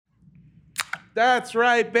That's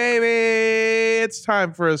right, baby. It's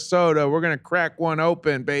time for a soda. We're going to crack one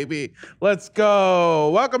open, baby. Let's go.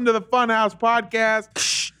 Welcome to the Funhouse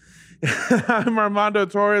Podcast. I'm Armando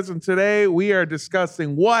Torres, and today we are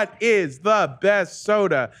discussing what is the best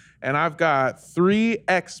soda. And I've got three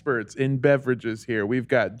experts in beverages here. We've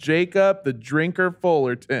got Jacob, the drinker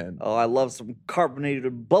Fullerton. Oh, I love some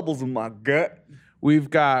carbonated bubbles in my gut. We've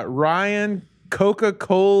got Ryan,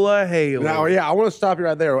 Coca-Cola Haley. Now, yeah, I want to stop you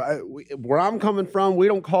right there. Where I'm coming from, we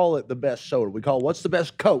don't call it the best soda. We call what's the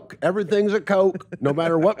best Coke. Everything's a Coke, no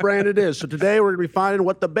matter what brand it is. So today we're going to be finding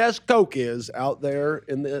what the best Coke is out there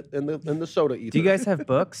in the soda ether. Do you guys have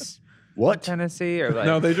books? What? Tennessee or like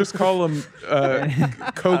No, they just call them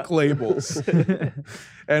Coke labels.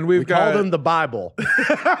 And We call them the Bible.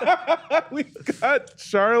 we've got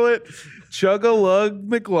Charlotte Chug-a-Lug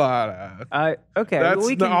McLotta. okay, That's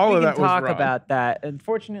we the- can, all we of can that was talk wrong. about that.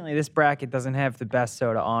 Unfortunately, this bracket doesn't have the best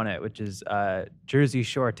soda on it, which is Jersey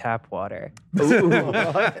Shore tap water.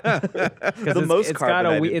 The most it's got a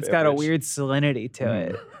carbonated it's got a beverage. weird salinity to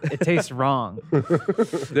it. It tastes wrong.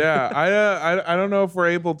 Yeah, I don't know if we're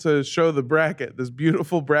able to show the bracket, this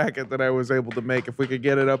beautiful bracket that I was able to make. If we could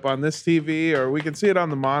get it up on this TV, or we can see it on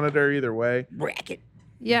the monitor. Either way. Bracket.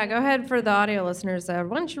 Yeah, go ahead for the audio listeners. Why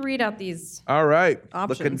don't you read out these All right.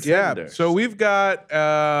 options? Yeah. Contenders. So we've got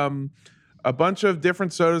a bunch of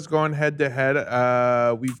different sodas going head to head.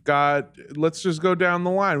 We've got, let's just go down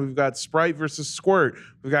the line. We've got Sprite versus Squirt.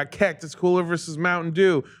 We've got Cactus Cooler versus Mountain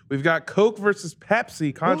Dew. We've got Coke versus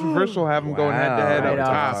Pepsi. Controversial, have them going head to head Right up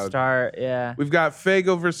off top. the start, yeah. We've got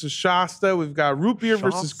Faygo versus Shasta. We've got Root Beer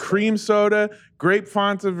versus Shasta. Cream Soda. Grape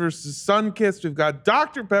Fanta versus Sunkist. We've got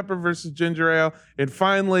Dr. Pepper versus Ginger Ale. And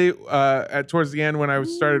finally, towards the end, when I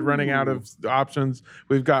started running out of options,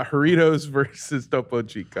 we've got Doritos versus Topo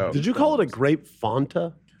Chico. Did you call it a grape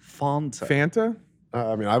Fanta? Fanta. Fanta?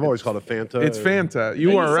 I mean, I've always called it Fanta. It's Fanta.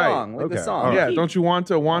 You Like are the right. Song, like the Okay. song. Yeah, don't you want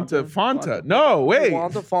to Fanta? No, wait.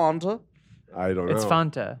 Want a Fanta? I don't know. It's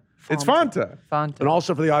Fanta. It's Fanta. Fanta. And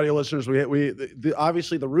also for the audio listeners,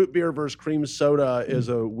 obviously the root beer versus cream soda is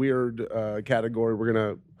a weird category. We're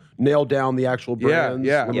gonna nail down the actual brands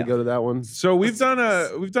yeah. when we go to that one. So we've done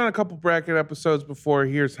a couple bracket episodes before.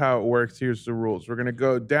 Here's how it works. Here's the rules. We're gonna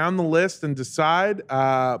go down the list and decide.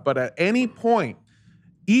 But at any point,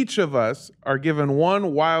 each of us are given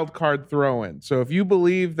one wild card throw in. So if you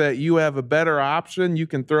believe that you have a better option, you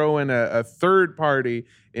can throw in a third party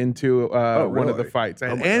into one of the really? fights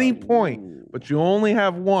at my any God. point. But you only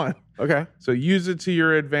have one. Okay, So use it to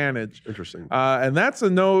your advantage. interesting. And that's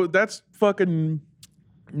fucking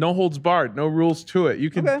no holds barred, no rules to it. You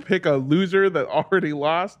can pick a loser that already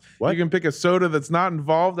lost. What? You can pick a soda that's not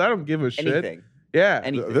involved. I don't give a shit. Anything. Yeah.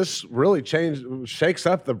 Anything. This really shakes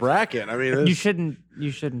up the bracket. I mean, you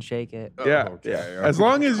shouldn't shake it. Yeah. Okay. As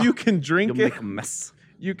long as you can drink You'll it, make a mess.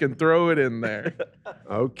 you can throw it in there.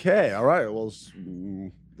 Okay. All right. Well,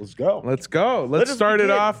 let's go. Let's go. Let's us start it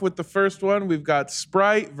begin. off with the first one. We've got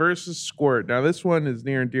Sprite versus Squirt. Now, this one is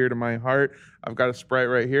near and dear to my heart. I've got a Sprite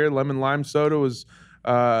right here. Lemon lime soda was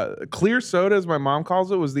clear soda, as my mom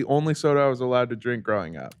calls it, was the only soda I was allowed to drink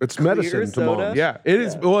growing up. It's medicine to soda? moms. Yeah, it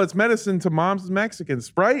is. Well, it's medicine to moms and Mexicans.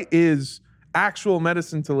 Sprite is actual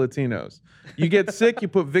medicine to Latinos. You get sick, you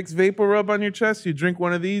put Vicks Vapor Rub on your chest, you drink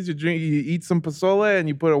one of these, you eat some pozole, and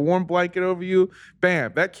you put a warm blanket over you.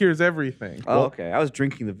 Bam, that cures everything. Oh, okay. I was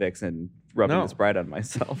drinking the Vicks and rubbing No. the Sprite on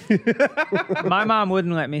myself. My mom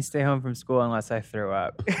wouldn't let me stay home from school unless I threw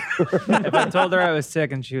up. If I told her I was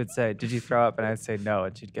sick and she would say, "Did you throw up?" and I'd say no,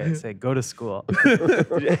 and she'd say, "Go to school."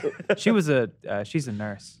 she's a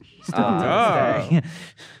nurse. Still to Ah. this day.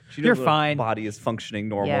 She You're knows the fine. Body is functioning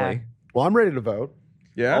normally. Yeah. Well, I'm ready to vote.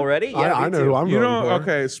 Yeah. Already? Yeah, I me know too. who I'm You voting know, for.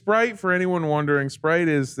 okay, Sprite, for anyone wondering, Sprite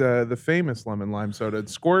is the famous lemon lime soda.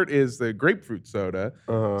 Squirt is the grapefruit soda.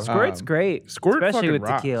 Squirt's great, Squirt especially fucking with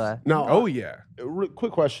rocks. tequila. Now, Oh, yeah.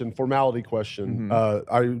 Quick question, formality question.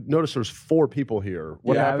 Mm-hmm. I noticed there's 4 people here.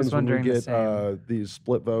 What Yeah, I happens was when we wondering the get same. these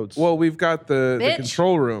split votes? Well, we've got the Bitch.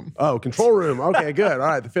 control room. oh, control room. Okay, good. All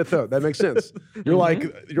right, the 5th vote. That makes sense. You're like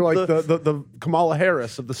the Kamala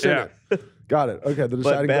Harris of the Senate. Got it. Okay, the But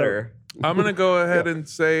deciding better. vote. I'm going to go ahead and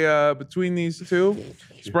say between these two,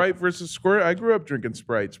 Sprite versus Squirt. I grew up drinking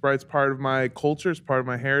Sprite. Sprite's part of my culture. It's part of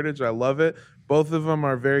my heritage. I love it. Both of them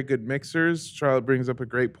are very good mixers. Charlotte brings up a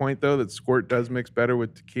great point, though, that Squirt does mix better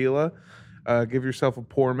with tequila. Give yourself a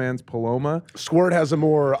poor man's Paloma. Squirt has a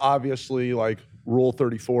more obviously like Rule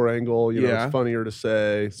 34 angle. You know, Yeah. it's funnier to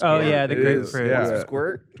say. Oh Squirt. yeah, the It is, grapefruit. yeah. Want some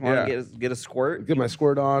squirt? Want Yeah. to get a squirt? Get my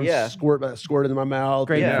squirt on. Yeah. Squirt into my mouth.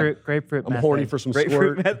 Grapefruit. I'm method. horny for some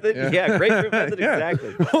Grapefruit squirt. method? Yeah, grapefruit method, Yeah.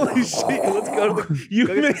 exactly. Holy shit. Let's go to the. You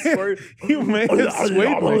go get made, some squirt. you made it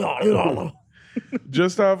sway.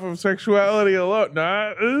 just off of sexuality alone.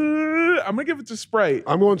 Nah, I'm gonna give it to Sprite.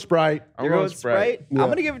 I'm going Sprite. I'm You're going going Sprite? Yeah. I'm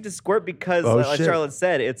gonna give it to Squirt because, Oh, like shit. Charlotte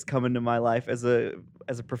said, it's come into my life as a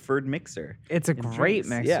preferred mixer. It's a in great drinks.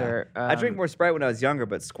 mixer. Yeah. I drank more Sprite when I was younger,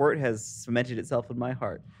 but Squirt has cemented itself in my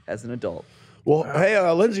heart as an adult. Well, hey,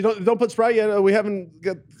 Lindsay, don't put Sprite yet. We haven't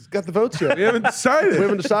got the votes yet. We haven't decided. We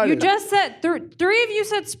haven't decided. You just said three of you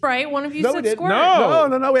said Sprite, one of you No, we said didn't. Squirt. No.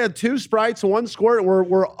 No. We had 2 Sprites, 1 Squirt. We're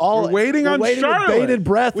We're waiting on with Charlotte. bated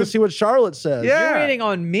breath to see what Charlotte says. Yeah. You're waiting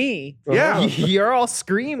on me. Yeah. You're all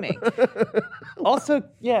screaming. Also,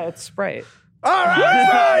 yeah, it's Sprite. All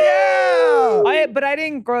right. Yeah. But I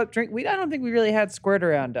didn't grow up drink. I don't think we really had Squirt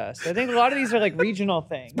around us. I think a lot of these are like regional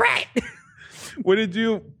things. Right.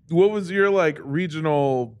 What was your like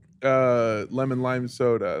regional lemon lime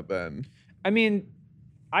soda then? I mean,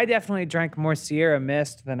 I definitely drank more Sierra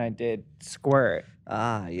Mist than I did Squirt.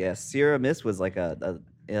 Ah, yes. Sierra Mist was like a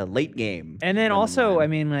late game. And then lemon also, lime. I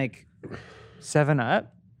mean, like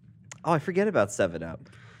 7-Up. Oh, I forget about 7-Up.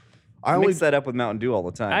 I I only mix that up with Mountain Dew all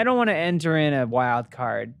the time. I don't want to enter in a wild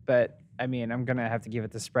card, but I mean, I'm gonna have to give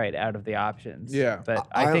it to Sprite out of the options. Yeah. but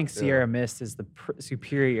I- I think yeah. Sierra Mist is the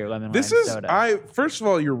superior lemon This lime is soda. first of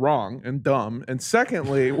all, you're wrong and dumb. And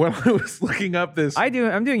secondly, when I was looking up this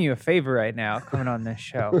I'm doing you a favor right now coming on this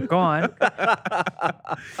show. Go on.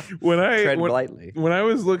 Tread lightly. when I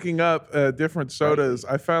was looking up different sodas,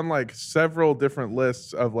 I found like several different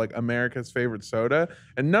lists of like America's favorite soda,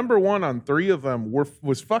 and number 1 on 3 of them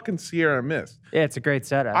was fucking Sierra Mist. Yeah, it's a great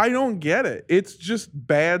soda. I don't get it. It's just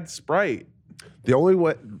bad Sprite. The only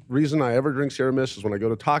reason I ever drink Sierra Mist is when I go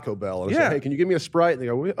to Taco Bell and I Yeah. say, "Hey, can you give me a Sprite?" And they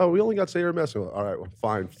go, "We only got Sierra Mist." I go, "All right, well,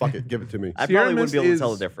 fine, fuck it, give it to me." I Sierra probably wouldn't be able Mist to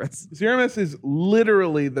tell is- the difference. Sierra Mist is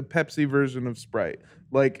literally the Pepsi version of Sprite.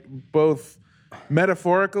 Like both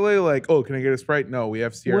metaphorically, like, oh, can I get a Sprite? No, we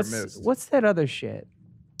have Sierra Mist. what's that other shit?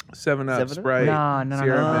 7-Up, 7-Up? Sprite, No.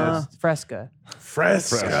 Sierra Mist. Fresca.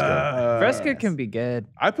 Fresca. Fresca can be good.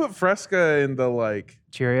 I put Fresca in the like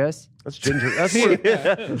Cheerios. That's ginger. That's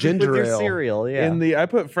ginger With your ale. cereal, yeah. I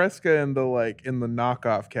put Fresca in the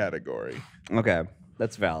knockoff category. Okay,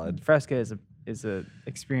 that's valid. Fresca is a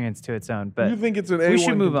experience to its own. But You think it's an we A1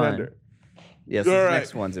 should move on. contender? Yes, All this right.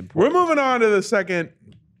 next one's We're important. moving on to the second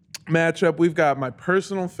matchup. We've got my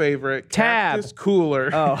personal favorite, Tab. Cactus Cooler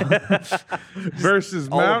Oh, versus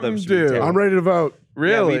All of them Mountain should be Dew. Tab. I'm ready to vote.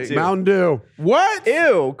 Really? me too. Mountain Dew. What?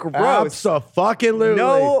 Ew, gross. Abso-fucking-lutely.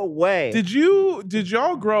 No way. Did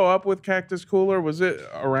y'all grow up with Cactus Cooler? Was it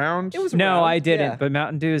around? It was no, around, I didn't. yeah. But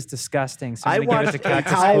Mountain Dew is disgusting. So I I'm gonna give it to watched-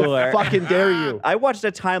 Cactus How Cooler. fucking dare you? I watched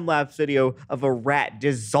a time-lapse video of a rat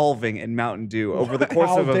dissolving in Mountain Dew over the course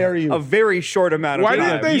How of dare you. a very short amount of Why time.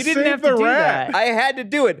 didn't they You didn't save have to the do rat? that. I had to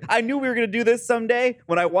do it. I knew we were going to do this someday.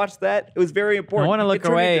 When I watched that, it was very I important. want to It look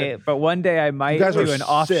turned away, into- but one day I might guys do are an sick.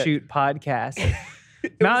 offshoot podcast.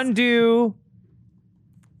 Mountain Dew,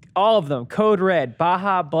 all of them. Code Red,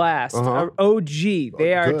 Baja Blast, Uh-huh. OG.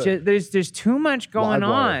 They are Good. just there's too much going Livewire.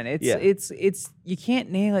 on. It's Yeah. it's you can't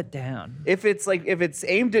nail it down. if it's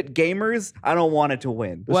aimed at gamers, I don't want it to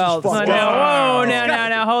win. Well, is fucked no, up. whoa,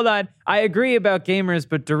 no, hold on. I agree about gamers,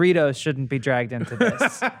 but Doritos shouldn't be dragged into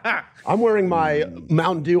this. I'm wearing my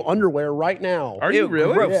Mountain Dew underwear right now. Are you Ew,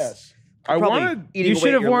 really? gross. Yes. I Probably wanted. eating You away should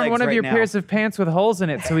at have your worn legs one of right your now. pairs of pants with holes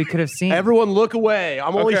in it so we could have seen. Everyone, look away.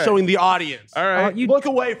 I'm only Okay. showing the audience. All right. you- Look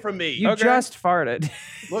away from me. You Okay. just farted.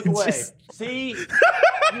 Look away. Just- See? You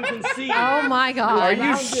can see. Oh my God. Are you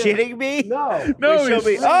Mountain Dew. shitting me? No. No, Wait, show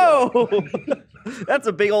he's- me. Oh, that's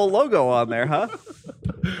a big old logo on there, huh?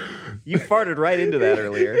 You farted right into that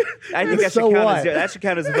earlier. I think that should, So count what? as, that should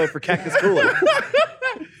count as a vote for Cactus Cooler.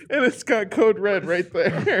 And it's got Code Red right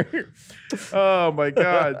there. Oh my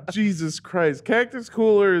God. Jesus Christ. Cactus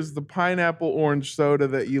Cooler is the pineapple orange soda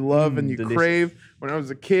that you love and you delicious. crave. When I was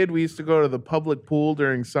a kid, we used to go to the public pool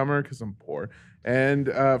during summer because I'm poor. And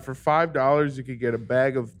for $5, you could get a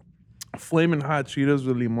bag of Flamin' Hot Cheetos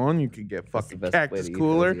with limon. You could get the fucking best way Cactus to eat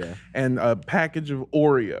Cooler those, yeah. and a package of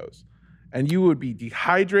Oreos. And you would be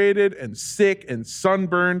dehydrated and sick and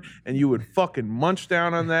sunburned, and you would fucking munch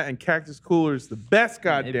down on that. And Cactus Cooler is the best It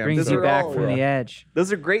goddamn brings soda. you back all- from the edge.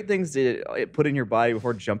 Those are great things to put in your body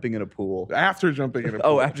before jumping in a pool. After jumping in a pool.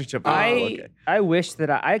 Oh, after jumping in a pool. Okay. I wish that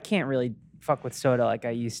I can't really fuck with soda like I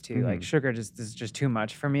used to. Mm-hmm. Like sugar is just too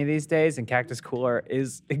much for me these days, and Cactus Cooler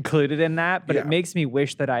is included in that. But Yeah. it makes me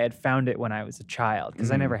wish that I had found it when I was a child because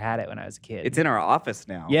I never had it when I was a kid. It's in our office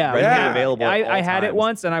now. yeah, readily Yeah. available. at all I had it times.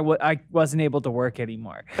 once, and I wasn't able to work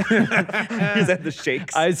anymore. Is that the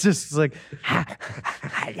shakes? I was just like,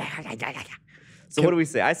 So what do we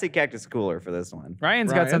say? I say Cactus Cooler for this one.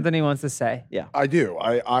 Ryan's Ryan? got something he wants to say. I do.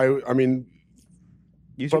 I mean,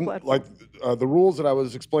 Use your from platform. the rules that I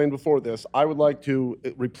was explained before this, I would like to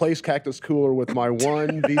replace Cactus Cooler with my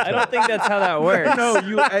one veto. I don't think that's how that works. No,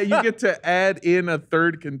 you get to add in a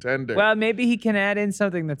third contender. Well, maybe he can add in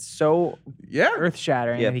something that's so yeah.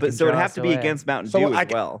 earth-shattering. Yeah, that he but can so it'd draw have us to be away. against Mountain So Dew I, as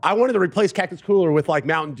well. I wanted to replace Cactus Cooler with like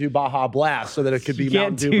Mountain Dew Baja Blast so that it could be You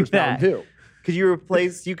Mountain can't Dew do versus that. Mountain Dew. Could you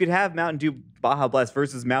replace? You could have Mountain Dew Baja Blast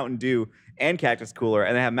versus Mountain Dew and Cactus Cooler,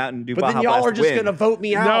 and then have Mountain Dew But Baja then y'all Blast are just win. gonna vote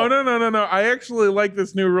me out. No. I actually like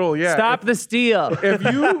this new rule. Yeah. Stop the steal.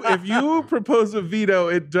 If you propose a veto,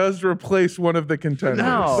 it does replace one of the contenders.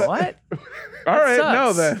 No, what? All right, Sucks.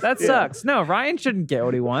 no then. That sucks. No, Ryan shouldn't get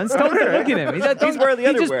what he wants. Don't look at him. He's wearing the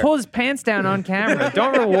He just underwear. pulled his pants down on camera.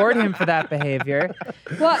 Don't reward him for that behavior.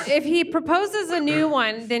 Well, if he proposes a new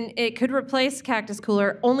one, then it could replace Cactus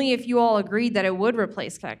Cooler only if you all agreed that it would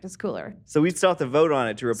replace Cactus Cooler. So we'd still have to vote on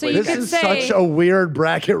it to replace. you This could is say- such a weird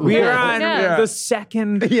bracket rule. We're on Yeah. the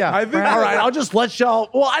second. Yeah, I think- all right. I'll just let y'all.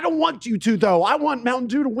 Well, I don't want you to though. I want Mountain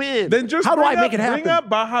Dew to win. Then just how do I bring make up- it happen? Bring up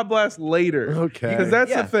Baja Blast later. Okay. Because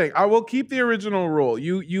that's Yeah. the thing. I will keep the original rule.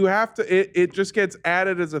 You have to. It just gets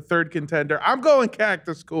added as a third contender. I'm going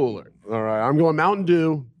Cactus Cooler. All right, I'm going Mountain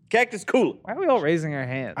Dew. Cactus Cooler. Why are we all raising our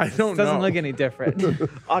hands? I don't It doesn't know. look any different.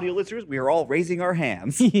 Audio listeners, we are all raising our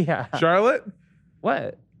hands. Yeah. Charlotte,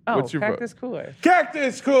 What? Oh, What's your vote? Cactus Cooler.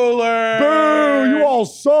 Cactus Cooler. Boo! You all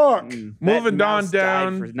suck. Moving That on mouse died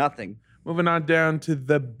down. for nothing. Moving on down to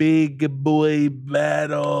the big boy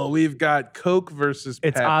battle. We've got Coke versus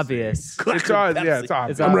It's Pepsi. obvious. It's obvious. Yeah, it's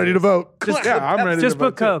obvious. It's I'm ready to vote. Yeah, I'm ready Just to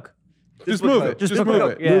vote put too. Coke. Just move it. Just put move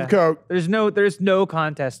Coke. it. Yeah. Move Coke. There's no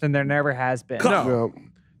contest, and there never has been. No. Yeah.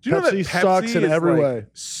 Do you know that Pepsi Pepsi sucks in is every like way.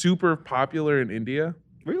 super popular in India?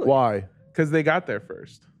 Really? Why? Because they got there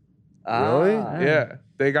first. Really? Yeah,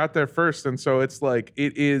 they got there first, and so it's like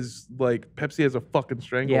it is like Pepsi has a fucking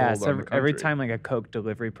stranglehold Yeah, on so the every country. time like a Coke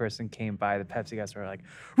delivery person came by, the Pepsi guys were like,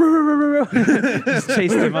 "Roo, roo, roo, roo, roo." Just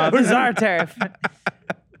chased him up. This is our tariff.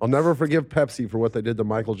 I'll never forgive Pepsi for what they did to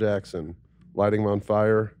Michael Jackson, lighting him on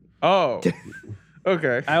fire. Oh,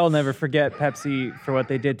 okay. I will never forget Pepsi for what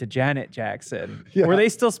they did to Janet Jackson. Yeah. Were they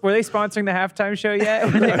sponsoring the halftime show yet?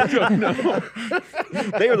 I don't know.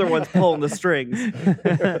 They were the ones pulling the strings. And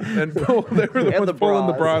they were the And ones the pulling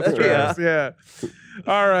the broad bras. straps. Yeah.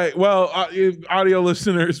 All right. Well, you audio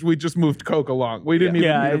listeners, we just moved Coke along. We didn't even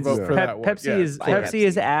yeah, need to it's, vote for that one. Pepsi Yeah. is Bye, Pepsi Pepsi.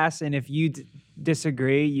 is ass, and if you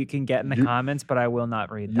disagree, you can get in the comments, but I will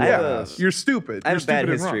not read I that. have Yeah, a- you're stupid. I have You're a bad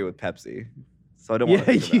stupid and history wrong. with Pepsi, so I don't want to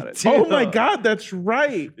think you about it. do. Oh my God, that's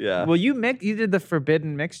right. Yeah. Well, you did the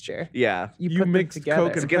forbidden mixture. yeah. You You put them mixed together.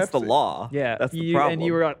 Coke It's and against the Pepsi. law. Yeah, That's the you, problem. and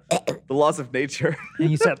you were on, the laws of nature. and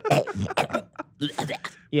you said,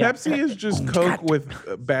 yeah. Pepsi is just Coke with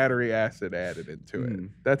battery acid added into it.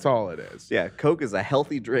 That's all it is. Yeah, Coke is a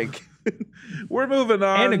healthy drink. We're moving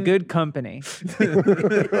on. and a good company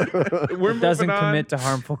We're doesn't moving on. commit to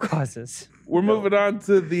harmful causes. We're moving on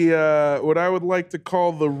to the what I would like to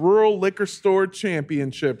call the Rural Liquor Store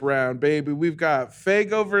Championship round, baby. We've got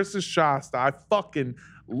Faygo versus Shasta. I fucking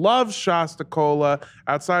love Shasta Cola.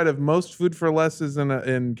 Outside of most Food for Lesses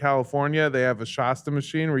in California, they have a Shasta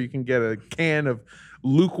machine where you can get a can of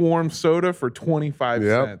lukewarm soda for 25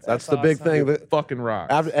 Yep, cents. that's the big thing. That fucking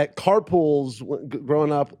rocks. at carpools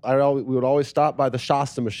growing up, we would always stop by the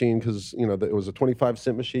Shasta machine because it was a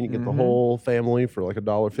 25-cent machine. You get the whole family for like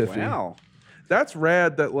 $1.50. Wow. That's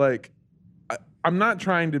rad that like I'm not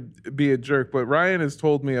trying to be a jerk, but Ryan has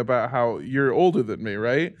told me about how you're older than me,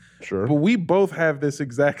 right? Sure. But we both have this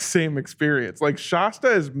exact same experience. Like Shasta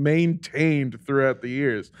is maintained throughout the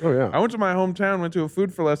years. Oh, yeah. I went to my hometown, went to a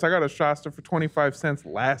Food for Less. I got a Shasta for 25 cents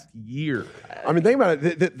last year. I mean, think about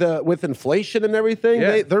it. With inflation and everything,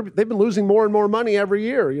 Yeah. they've been losing more and more money every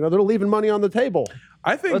year. They're leaving money on the table.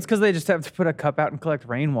 I think Well, it's because they just have to put a cup out and collect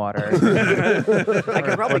rainwater. I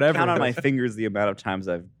can probably whatever count on it my is. fingers the amount of times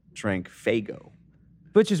I've drank Faygo.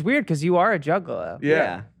 Which is weird because you are a juggalo.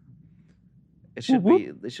 yeah. It should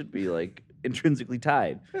be. They should be like intrinsically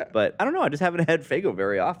tied. But I don't know. I just haven't had Faygo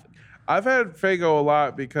very often. I've had Faygo a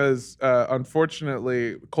lot because,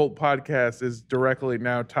 unfortunately, Cult Podcast is directly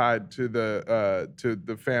now tied to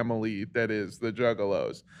the family that is the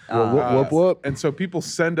Juggalos. Whoop, whoop. And so people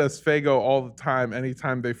send us Faygo all the time,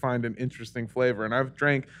 anytime they find an interesting flavor. And I've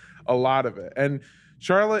drank a lot of it. And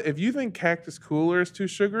Charlotte, if you think Cactus Cooler is too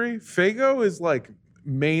sugary, Faygo is like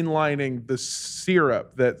mainlining the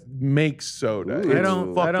syrup that makes soda. Ooh. It's I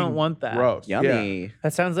don't fucking want that. Gross. Yummy. Yeah.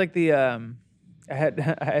 That sounds like the I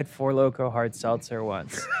had Four Loko hard seltzer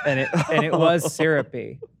once, and it was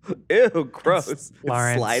syrupy. Ew, gross. It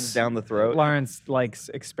Lawrence- slides down the throat. Lawrence likes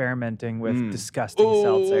experimenting with disgusting Oh,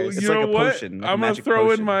 seltzers. It's you like know a what? potion, like a I'm gonna magic throw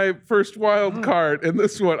potion. in my first wild card in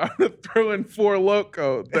this one. I'm gonna throw in Four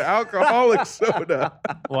Loko, the alcoholic soda.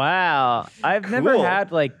 Wow, I've never Cool.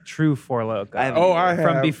 had like true Four Loko. I haven't Oh, I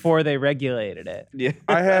from have. before they regulated it. Yeah.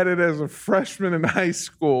 I had it as a freshman in high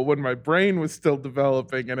school when my brain was still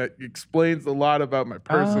developing, and it explains a lot about my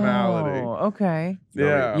personality. Oh, okay.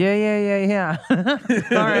 Yeah. Yeah. All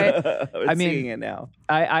right. I'm mean- seeing it now.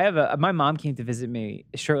 I have my mom came to visit me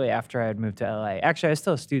shortly after I had moved to LA. Actually, I was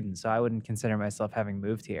still a student, so I wouldn't consider myself having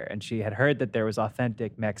moved here. And she had heard that there was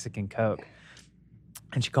authentic Mexican Coke.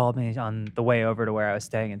 And she called me on the way over to where I was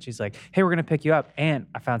staying, and she's like, "Hey, we're gonna pick you up." And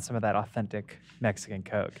I found some of that authentic Mexican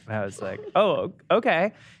Coke, and I was like, "Oh,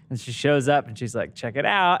 okay." And she shows up, and she's like, "Check it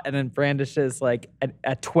out," and then brandishes like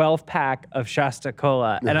a 12-pack of Shasta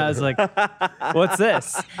Cola, and I was like, "What's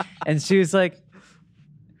this?" And she was like,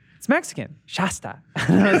 "It's Mexican, Shasta."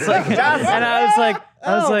 And I was like,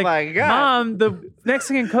 Oh my God. "Mom, the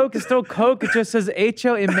Mexican Coke is still Coke. It just says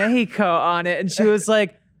Hecho in Mexico on it." And she was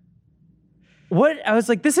like, "What?" I was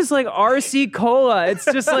like, "This is like RC Cola. It's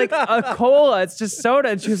just like a cola. It's just soda."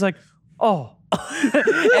 And she was like, "Oh."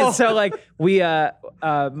 And so like we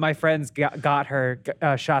my friends got her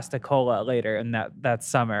Shasta Cola later in that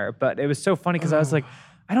summer, but it was so funny because I was like,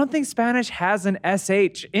 I don't think Spanish has an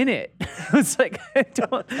SH in it. It's like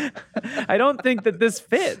I don't think that this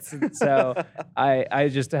fits. And so I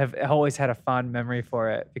just have always had a fond memory for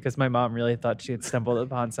it because my mom really thought she had stumbled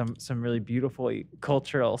upon some really beautiful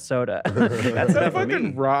cultural soda. That's enough for me.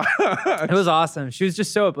 Fucking rock. It was awesome. She was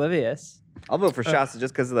just so oblivious. I'll vote for Shasta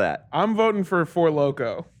just because of that. I'm voting for Four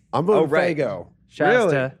Loko. I'm voting right. Fago.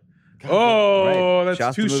 Shasta. Oh, Right. that's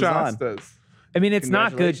Shasta two moves on. Shastas. I mean, it's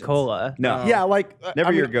not good Congratulations. cola. No. Yeah, like Never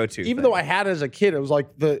I your mean, go-to Even thing. though I had it as a kid, it was like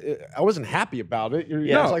I wasn't happy about it. It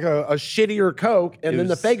Yeah. was like a shittier Coke, and It then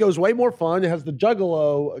was- the Fago's way more fun. It has the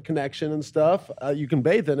Juggalo connection and stuff. You can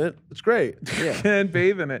bathe in it. It's great. And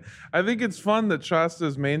bathe in it. I think it's fun that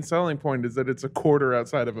Shasta's main selling point is that it's a quarter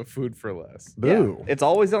outside of a food for less. Boo. It's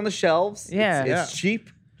always on the shelves. Yeah. It's cheap.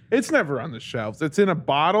 It's never on the shelves. It's in a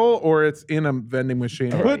bottle or it's in a vending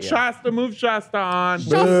machine. Put yeah. Shasta, move Shasta on.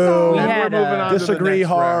 Boo. And We we're had, moving on to the Disagree next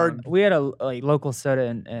hard. round. We had a like local soda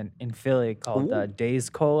in Philly called Days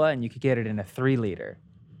Cola, and you could get it in a 3-liter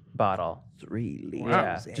bottle. 3 liters.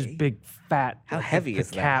 Yeah, eh? just big fat. How heavy the is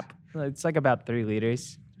that? cap? It's like about 3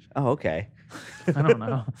 liters. Oh, okay. I don't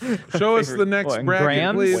know. Show us the next What, in bracket,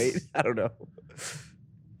 grams? please. Wait, I don't know.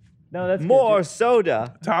 No, that's good. More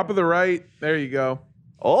soda. Top of the right. There you go.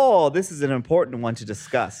 Oh, this is an important one to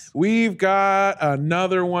discuss. We've got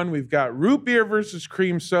another one. We've got root beer versus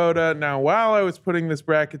cream soda. Now, while I was putting this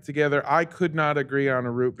bracket together, I could not agree on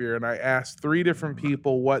a root beer, and I asked 3 different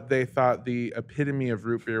people what they thought the epitome of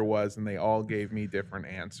root beer was, and they all gave me different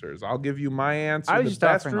answers. I'll give you my answer. I was the just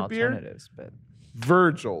best offering root beer, alternatives, but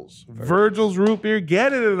Virgil's. Virgil's root beer.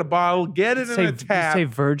 Get it in a bottle. Get it in a tap. say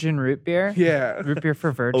virgin root beer. Yeah, Root beer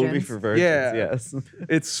for virgins. Only for virgins. Yeah. Yes.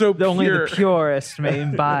 it's so pure. Only the purest may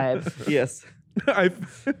imbibe. yes.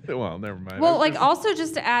 Well, never mind. Well, like also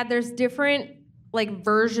just to add, there's different like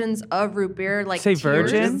versions of root beer. Like Say tiers.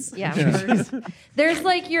 virgins? Yeah. Virgins. There's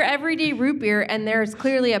like your everyday root beer, and there's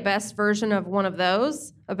clearly a best version of one of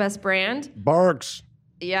those, a best brand. Barks.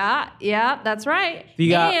 Yeah, that's right.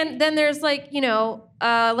 You got- And then there's like,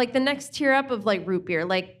 like the next tier up of like root beer,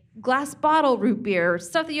 like glass bottle root beer,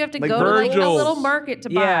 stuff that you have to Like go to like a Virgil's. little market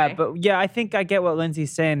to buy. Yeah, but I think I get what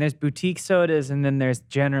Lindsay's saying. There's boutique sodas, and then there's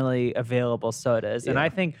generally available sodas, and I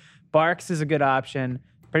think Barks is a good option.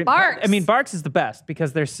 Barks. I mean, Barks is the best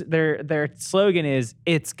because their slogan is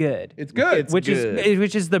 "It's good," it's good. which good. is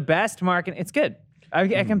which is the best market. It's good. I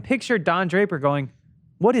can picture Don Draper going,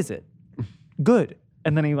 "What is it? Good."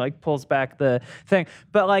 And then he like pulls back the thing.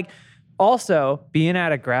 But like also being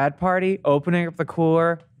at a grad party, opening up the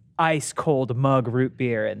cooler, ice cold mug root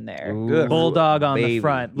beer in there. Good. Bulldog on Baby. the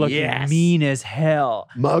front, looking Yes. mean as hell.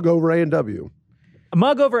 Mug over A&W. A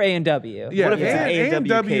mug over A&W. Yeah, What if it's an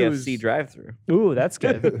A&W A&W is- KFC drive-through? Ooh, that's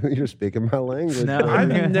good. You're speaking my language. No.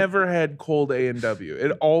 I've never had cold A&W.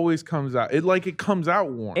 It always comes out. It comes out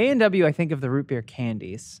warm. A&W, I think of the root beer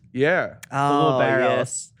candies. Yeah. Oh, barrel.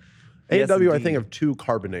 yes. A&W, Yes, I think indeed. of too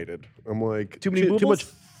carbonated. I'm like Too many too boobles? much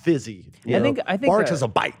fizzy. you I think- know? I think Barks that- has a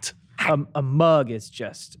bite. A mug is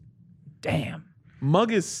just, damn.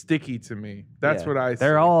 Mug is sticky to me. That's Yeah. what I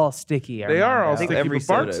They're see. all sticky. They are all Armando. sticky, every but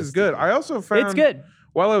Barks soda is is good. I also found It's good.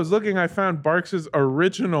 While I was looking, I found Barks'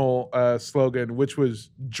 original slogan, which was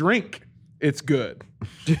 "Drink, it's good."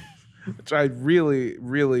 which I really,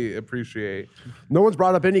 really appreciate. No one's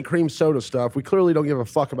brought up any cream soda stuff. We clearly don't give a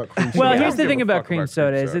fuck about cream soda. Well, I here's don't the give thing a about fuck cream about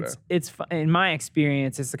soda cream is soda. it's in my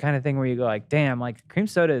experience, it's the kind of thing where you go like, damn, like cream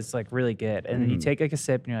soda is like really good, and then you take like a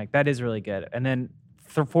sip and you're like, that is really good, and then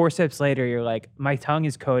 4 sips later, you're like, my tongue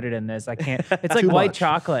is coated in this. I can't. It's like Too white much.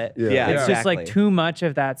 chocolate. Yeah. It's just like exactly. too much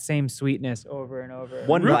of that same sweetness over and over.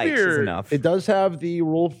 One Root bite beer- is enough. It does have the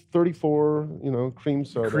Rule 34, cream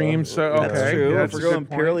soda. Cream soda, That's okay. true. Yeah, if that's we're a going good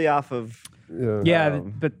point. purely off of Yeah,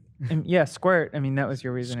 but yeah, squirt. I mean, that was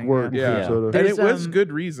your reasoning. Squirt yeah. Yeah, cream soda. and There's, it was um,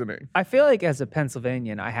 good reasoning. I feel like as a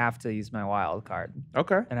Pennsylvanian, I have to use my wild card,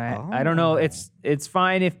 Okay. and I don't know. It's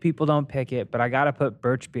fine if people don't pick it, but I gotta put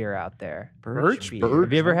birch beer out there. Birch beer. beer?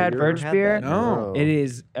 Have you ever had beer? birch Had beer? that. No. It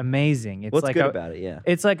is amazing. It's What's like good a, about it? Yeah.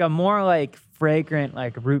 It's like a more like fragrant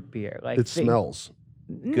like root beer. Like It smells.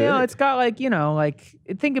 No, good. it's got like like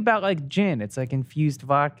think about like gin. It's like infused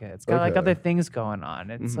vodka. It's got like Okay. other things going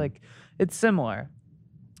on. It's like it's similar.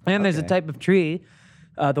 And there's a Okay. type of tree,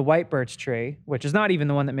 the white birch tree, which is not even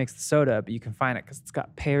the one that makes the soda, but you can find it because it's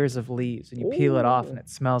got pairs of leaves, and you peel it off, and it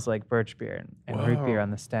smells like birch beer and root beer Whoa. on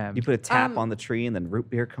the stem. You put a tap on the tree and then root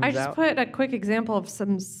beer comes I just out. put a quick example of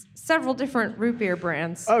several different root beer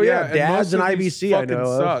brands. Oh, yeah. and Dads most and of these IBC, I fucking know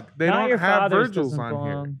of. suck. They Not don't Your have Father's Virgil's doesn't on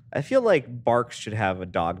here. Oh, I feel like Barks should have a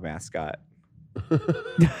dog mascot. I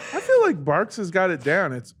feel like Barks has got it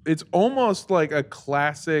down. It's almost like a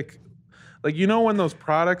classic, like when those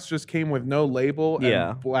products just came with no label and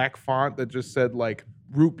Yeah. black font that just said like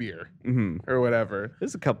root beer or whatever.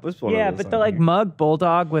 There's a couple. There's one Yeah, of those but the on like here. mug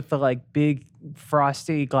bulldog with the like big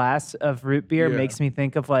frosty glass of root beer Yeah. makes me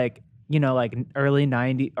think of like like early to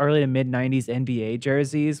mid 90s NBA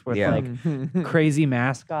jerseys with Yeah. like crazy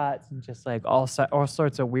mascots and just like all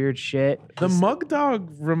sorts of weird shit. The mug dog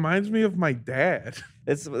reminds me of my dad.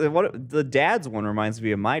 It's what the dad's one reminds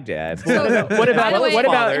me of my dad. So, What about- by the way, what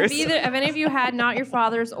about- have any of you had Not Your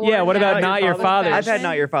Father's or Yeah, what about Not Your Father's? I've had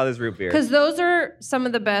Not Your Father's root beer. Because those are some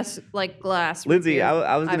of the best like glass. root Lindsay, beer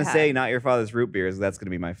I was I've gonna had. say Not Your Father's root beers. That's gonna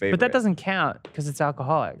be my favorite. But that doesn't count because it's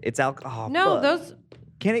alcoholic. It's alcohol. No, those.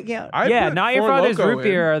 Can it count? I Yeah, put Not Your Four Father's Loko root in.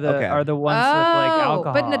 beer Okay. are the ones with like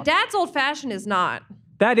alcohol. but the Dad's Old Fashioned is not.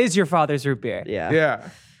 That is your father's root beer. yeah. Yeah.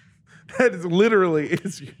 That is literally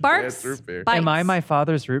is your Barks dad's root beer. Bites. Am I my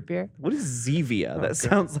father's root beer? What is Zevia? That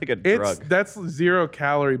sounds like a It's drug. that's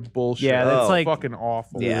 0-calorie bullshit. Yeah, that's It's like- fucking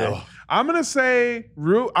awful. Yeah. I'm gonna say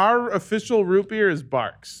our official root beer is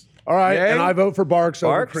Barks. All right, Yay? and I vote for Barks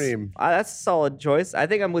over Barks? cream. That's a solid choice. I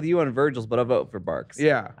think I'm with you on Virgil's, but I'll vote for Barks.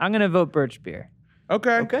 Yeah. I'm gonna vote birch beer.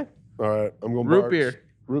 Okay. Okay. All right, I'm going Root Barks. beer.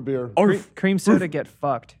 Root beer. Cream soda get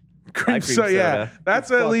fucked. Cream Like cream soda. Yeah. soda.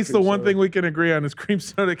 That's at Fuck least the cream one soda. thing we can agree on is cream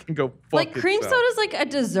soda can go fuck Like cream itself. soda is like a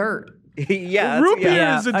dessert. yeah. Root beer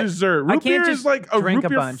Yeah, is a I- dessert. I Root beer can't is just like a drink root a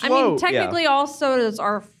beer bunch. I mean, float. technically all sodas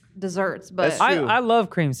are desserts, but That's true. I love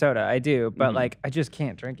cream soda. I do, but like I just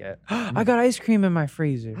can't drink it. I got ice cream in my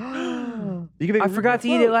freezer. You can make I a root forgot to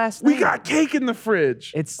beer eat it float. last night. We got cake in the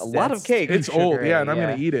fridge. It's A lot of that's cake. too It's old, sugary, yeah, and I'm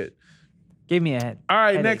gonna eat it. Give me a head. All right,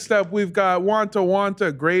 headache. next up we've got Wanta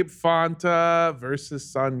Wanta Grape Fanta versus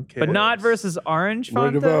Sunkist. But not versus orange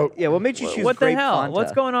Ready to Fanta. vote. Yeah, what made you choose What the grape hell? Fanta?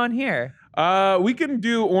 What's going on here? We can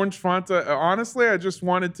do orange Fanta. Honestly, I just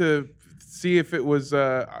wanted to see if it was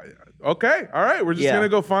okay. All right, we're just Yeah. gonna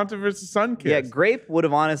go Fanta versus Sunkist. Yeah, grape would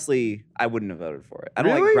have honestly. I wouldn't have voted for it. I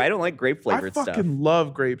don't Really? like. I don't like grape I flavored fucking stuff.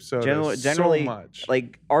 love grape soda Generally, so much.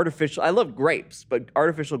 like artificial. I love grapes, but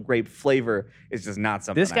artificial grape flavor is just not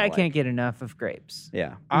something. This I guy like. can't get enough of grapes.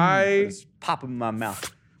 Yeah, I just pop them in my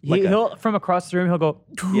mouth. He'll from across the room. He'll go.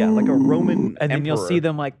 Yeah, like a Roman. And then you'll emperor. see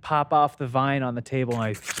them like pop off the vine on the table.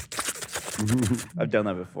 And I've done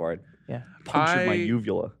that before. yeah. Punctured my I-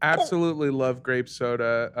 uvula. absolutely love grape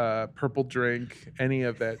soda, purple drink, any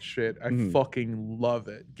of that shit. I fucking love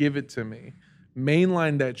it. Give it to me.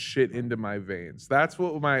 Mainline that shit into my veins. That's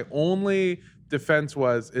what my only defense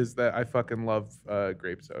was, is that I fucking love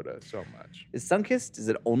grape soda so much. Is Sunkist? Is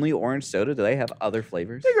it only orange soda? Do they have other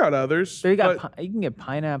flavors? They got others. So you got but- you can get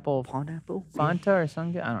pineapple Pineapple. Fanta or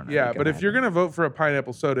something. I don't know. yeah, but if you're gonna vote for a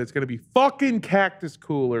pineapple soda, it's gonna be fucking Cactus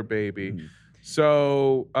Cooler, baby.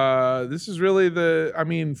 So this is really I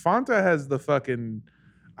mean, Fanta has the fucking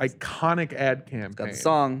iconic ad campaign. Got the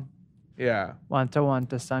song. Yeah.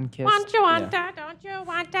 Wanta sun kiss. want you want that? Don't you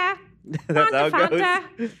want that? That's how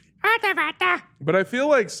it goes. But I feel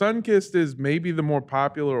like Sunkist is maybe the more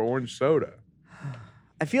popular orange soda.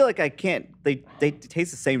 I feel like I can't. They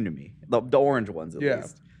taste the same to me. The orange ones at Yeah.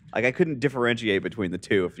 least. Like I couldn't differentiate between the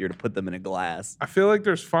two if you were to put them in a glass. I feel like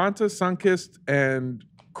there's Fanta, Sunkist, and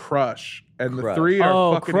Crush, and the Crush. three are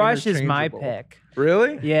Oh, fucking Crush is my interchangeable. pick.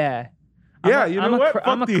 Really? Yeah. Yeah, you know what?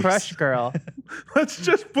 I'm Fuck a these. crush girl. Let's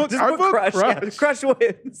just book. Just I put vote Crush. Yeah, Crush. Crush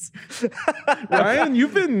wins. Ryan,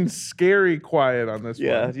 you've been scary quiet on this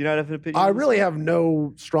Yeah. one. Do you not have an opinion? I on this? really have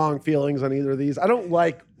no strong feelings on either of these. I don't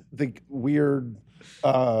like the weird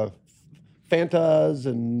Fantas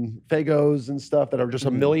and Fagos and stuff that are just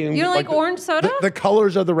a million. You don't like orange soda? The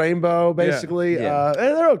colors of the rainbow, basically. Yeah.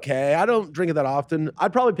 And they're okay. I don't drink it that often.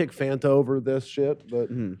 I'd probably pick Fanta over this shit, but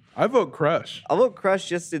I vote Crush. I'll vote Crush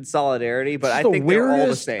just in solidarity, but I it's think the they're all the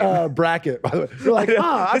weirdest same. bracket. By the way, you're like, know.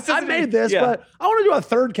 I This doesn't made even- this, yeah. but I want to do a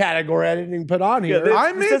third category I didn't even put on here. this,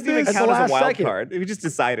 I this made doesn't even this count at as the a wild last second. card. We just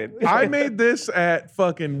decided. I made this at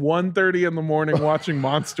fucking 1:30 in the morning watching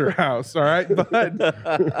Monster House. All right, but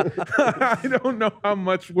I don't know how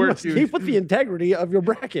much You work must you. keep with the integrity of your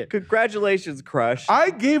bracket. Congratulations, Crush. I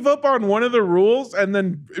gave up on one of the rules and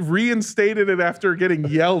then reinstated it after getting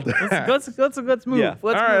yelled at. Let's move. Yeah.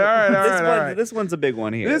 Let's All right, move. all right, all this right, one, all right. this one's a big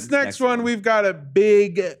one here. This next one, we've got a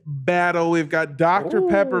big battle. We've got Dr.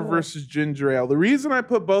 Pepper versus ginger ale. The reason I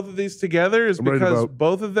put both of these together is ready to because vote.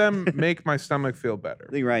 both of them make my stomach feel better.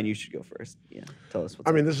 I think Ryan, you should go first. Yeah, tell us what's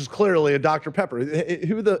I mean, this is clearly a Dr. Pepper.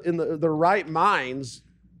 Who in the right minds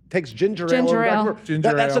takes ginger ale? Ginger over Dr. ale. Pepper?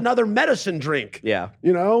 Ginger That's ale. another medicine drink. Yeah.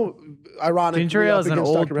 You know, ironically, Ginger ale up is an against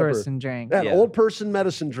old Dr. Pepper. person drink. Yeah, Yeah. an old person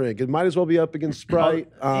medicine drink. It might as well be up against Sprite.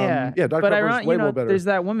 Yeah, Dr. but Pepper's ironic, way you know, more better. there's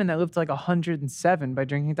that woman that lived to like 107 by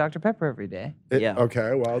drinking Dr. Pepper every day. Yeah.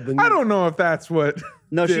 Okay, well then. I don't know if that's what.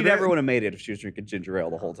 No, she did never it. would have made it if she was drinking ginger ale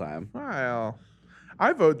the whole time. Well,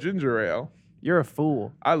 I vote ginger ale. You're a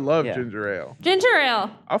fool. I love Yeah. ginger ale. Ginger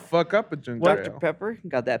ale. I'll fuck up a ginger Dr. ale. Pepper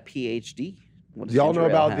got that PhD. What does Do y'all know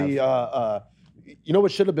ginger ale about have? you know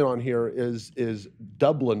what should have been on here is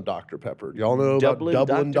Dublin Dr. Pepper. Do y'all know Dublin about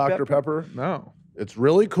Dublin Dr. Dr. Pepper? No. It's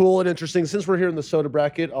really cool and interesting. Since we're here in the soda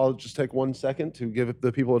bracket, I'll just take 1 second to give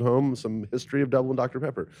the people at home some history of Dublin Dr.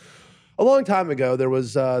 Pepper. A long time ago, there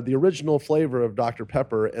was the original flavor of Dr.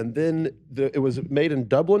 Pepper, and then it was made in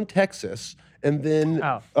Dublin, Texas, and then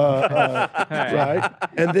right,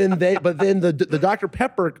 and then the Dr.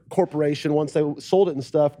 Pepper Corporation, once they sold it and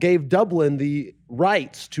stuff, gave Dublin the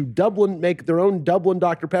rights to make their own Dublin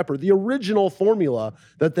Dr. Pepper, the original formula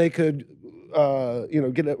that they could,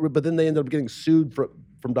 get it. But then they ended up getting sued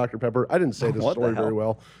from Dr. Pepper. I didn't say this What the story very hell?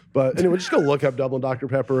 well, but anyway, just go look up Dublin Dr.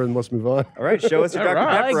 Pepper and let's move on. All right, show us your Dr. All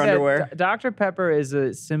right. I Pepper like underwear. that Dr. Pepper is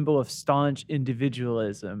a symbol of staunch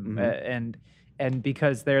individualism, and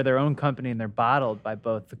because they're their own company and they're bottled by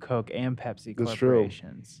both the Coke and Pepsi That's true.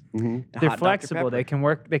 corporations. They're Hot Dr. flexible. They Pepper. can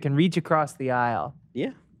work. They can reach across the aisle, Yeah.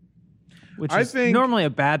 which I is think- normally a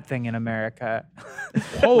bad thing in America.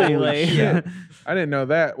 Holy Lately. shit. I didn't know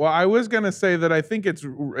that. Well, I was going to say that I think it's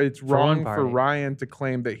wrong for party. Ryan to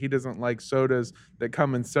claim that he doesn't like sodas that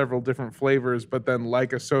come in several different flavors, but then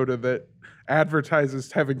like a soda that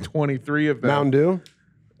advertises having 23 of them. Mountain Dew.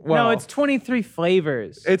 Well, No, it's 23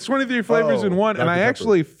 flavors. it's 23 flavors in Oh, one, and Dr. I Pepper.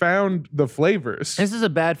 actually found the flavors. This is a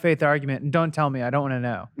bad faith argument, and don't tell me. I don't want to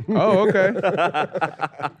know. Oh, okay.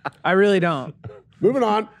 I really don't. Moving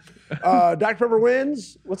on. Dr. Pepper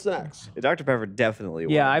wins. What's next? Dr. Pepper definitely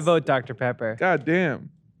wins. Yeah, I vote Dr. Pepper. God damn.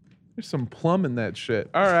 There's some plum in that shit.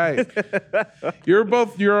 All right.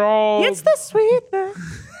 You're all It's the sweetness.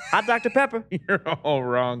 Hot Dr. Pepper. you're all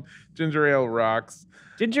wrong. Ginger ale rocks.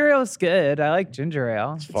 Ginger ale is good. I like ginger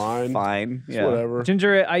ale. Fine. Fine. It's Yeah. whatever.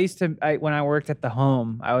 Ginger ale, when I worked at the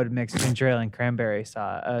home, I would mix ginger ale and cranberry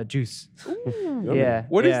juice. Yeah.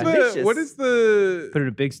 What is yeah. Delicious. what is the Put it in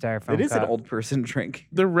a big styrofoam It is an cup. old person drink.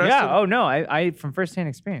 the recipe Yeah. Oh no. I from firsthand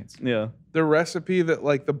experience. Yeah. the recipe that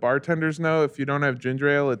like the bartenders know? If you don't have ginger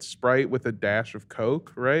ale, it's Sprite with a dash of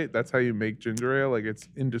Coke, right? That's how you make ginger ale. Like it's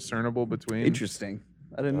indiscernible between. Interesting.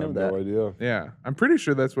 I didn't I know have that. no idea. Yeah, I'm pretty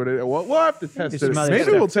sure that's what it is. We'll have to test There's it. some other Maybe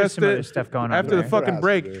stuff- we'll there's test some other it stuff going on after the there. There fucking has to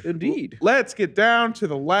break. be. Indeed. Let's get down to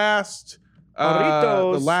the last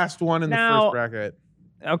Burritos. one in the Now- first bracket.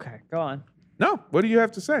 Okay, go on. No, what do you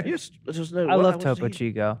have to say? I love Topo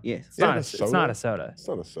Chico. Yes. It's not. Yeah, A, that's it's not soda. a soda. It's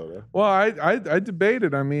not a soda. Well, I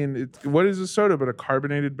debated. I mean, what is a soda but a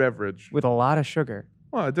carbonated beverage? With a lot of sugar.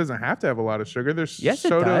 Well, it doesn't have to have a lot of sugar. There's Yes, it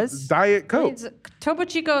soda, does. Diet Coke. It's Topo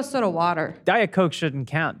Chico is soda water. Diet Coke shouldn't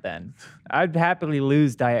count then. I'd happily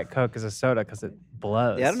lose Diet Coke as a soda because it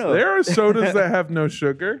blows. Yeah, I don't know. There are sodas that have no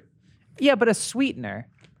sugar. Yeah, but a sweetener.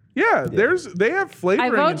 Yeah, they have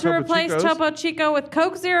flavoring. I in vote to Topo replace Chicos. Topo Chico with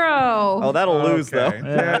Coke Zero. Oh, that'll lose Okay. though.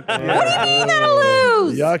 Yeah. That'll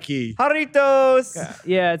lose. Yucky. Jarritos.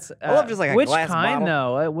 Yeah, it's. I love just like a which glass kind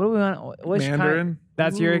bottle. though? What do we want? Which Mandarin. Kind?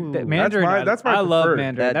 That's your Ooh. Mandarin. That's my I love preferred.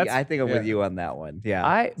 Mandarin. That, That's, I think I'm with yeah. you on that one. Yeah.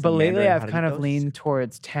 but Some lately Mandarin I've kind of Jarritos. leaned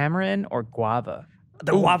towards tamarind or guava.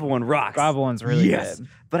 The guava one rocks. Guava one's really yes. good.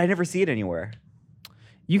 But I never see it anywhere.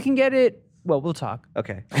 You can get it Well, we'll talk.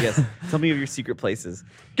 Okay. Yes. Tell me of your secret places.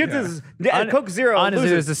 Get this. Yeah, Coke Zero. Honestly,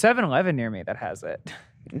 lose there's it. a 7-Eleven near me that has it.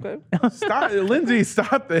 Okay. Stop, Lindsay.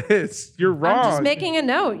 Stop this. You're wrong. I'm just making a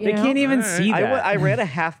note. They can't even see that. I ran a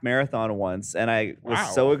half marathon once, and I was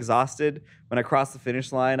Wow. so exhausted when I crossed the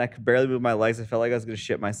finish line. I could barely move my legs. I felt like I was going to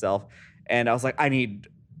shit myself, and I was like, I need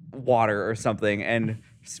water or something. And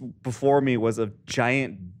before me was a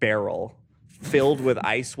giant barrel filled with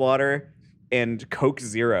ice water and Coke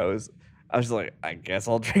Zeros. I was like, I guess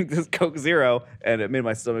I'll drink this Coke Zero, and it made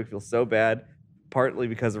my stomach feel so bad. Partly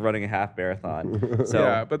because of running a half marathon. So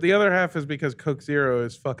Yeah, but the other half is because Coke Zero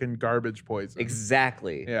is fucking garbage poison.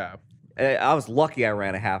 exactly. Yeah. I was lucky I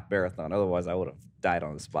ran a half marathon. Otherwise, I would have died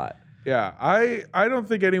on the spot. Yeah, I don't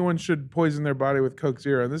think anyone should poison their body with Coke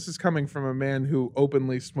Zero. And this is coming from a man who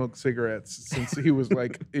openly smoked cigarettes since he was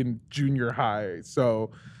like in junior high.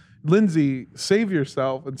 So, Lindsay, save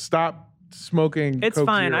yourself and stop smoking. It's Coke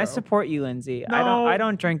fine. I Zero. support you, Lindsay. No. I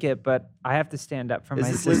don't drink it, but I have to stand up for Is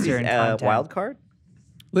my this sister Lindsay's in content. wild card?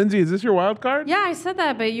 Lindsay, is this your wild card? Yeah, I said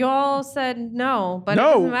that, but you all said no. But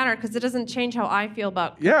No. it doesn't matter because it doesn't change how I feel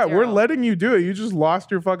about Coke Yeah, we're Zero. letting you do it. You just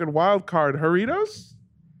lost your fucking wild card. Doritos?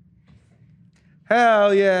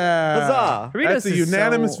 Hell yeah. Huzzah. Doritos That's a is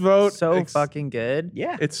unanimous so, vote. So fucking good.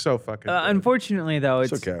 Yeah. It's so fucking good. Unfortunately, though,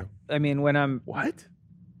 it's okay. I mean, when I'm What?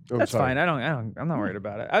 Oh, that's sorry. fine. I'm not worried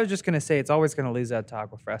about it. I was just gonna say it's always gonna lose that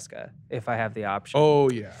Taco Fresca if I have the option. Oh,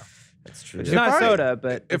 yeah. That's true. It's If not I- soda,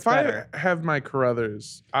 but If it's better. I have my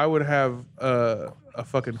Carruthers, I would have a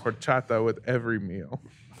fucking horchata with every meal.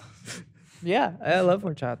 Yeah, I love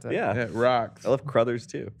horchata. Yeah. It rocks. I love Cruthers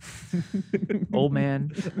too. Old man.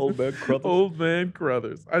 Old man Cruthers. Old man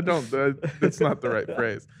Carruthers. I don't. That's not the right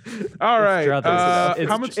phrase. All right. Druthers.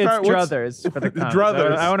 How much It's time? what's- Druthers for the comments.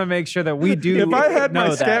 Druthers. I want to make sure that we do. If I had my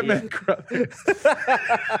know that. Scatman Carruthers,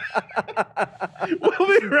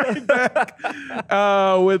 we'll be right back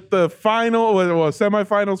with the final,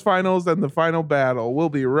 semifinals, finals, and the final battle. We'll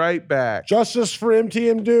be right back. Justice for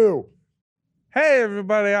MTM Do. Hey,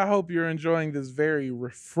 everybody. I hope you're enjoying this very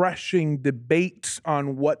refreshing debate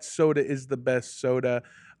on what soda is the best soda.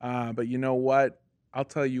 But you know what? I'll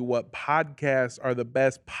tell you what podcasts are the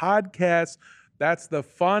best podcasts. That's the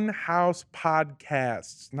Fun House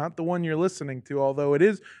Podcasts, not the one you're listening to, although it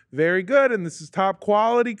is very good and this is top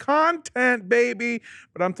quality content, baby.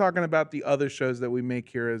 But I'm talking about the other shows that we make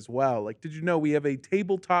here as well. Like, did you know we have a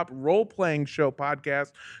tabletop role-playing show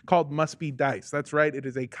podcast called Must Be Dice? That's right. It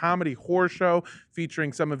is a comedy horror show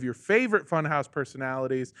featuring some of your favorite Funhouse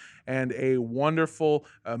personalities and a wonderful,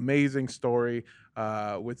 amazing story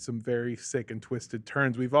with some very sick and twisted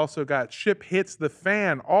turns. We've also got Ship Hits the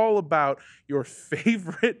Fan, all about your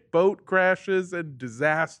favorite boat crashes and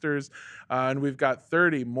disasters. And we've got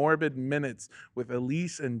 30 Morbid Minutes with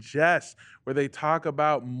Elise and Jess, where they talk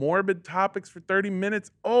about morbid topics for 30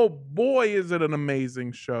 minutes. Oh boy, is it an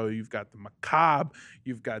amazing show. You've got the macabre,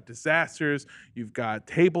 you've got disasters, you've got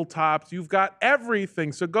tabletops, you've got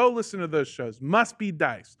everything. So go listen to those shows. Must Be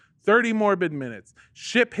Dice, 30 Morbid Minutes,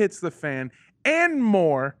 Ship Hits the Fan, and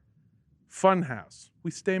more. Funhouse.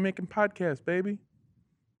 We stay making podcasts, baby.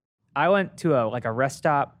 I went to a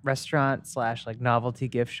restaurant / like novelty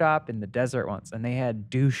gift shop in the desert once, and they had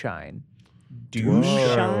Dew Shine.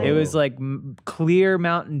 Whoa. It was like clear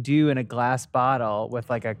Mountain Dew in a glass bottle with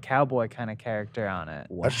like a cowboy kind of character on it.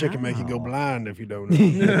 That shit can make you go blind if you don't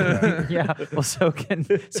know. Yeah, well, so can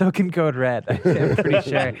Code Red. I'm pretty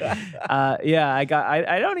sure. Yeah,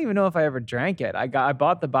 I don't even know if I ever drank it. I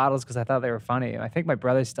bought the bottles because I thought they were funny. I think my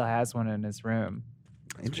brother still has one in his room.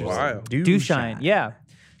 Interesting. Wild. Dew Shine, yeah.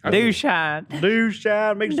 Dew Shine. Dew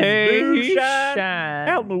shine. Make some Dew dew shine. Shine.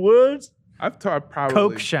 Out in the woods. I've probably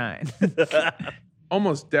Coke Shine.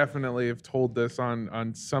 almost definitely have told this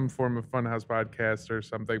on some form of Funhouse podcast or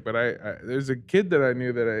something. But I there's a kid that I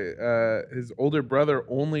knew that his older brother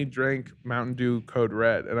only drank Mountain Dew Code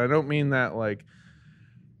Red, and I don't mean that like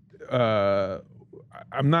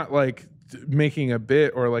I'm not like making a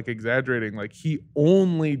bit or like exaggerating. Like he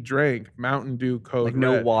only drank Mountain Dew Code Like Red.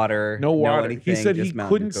 no water. No water. anything, He said he just Mountain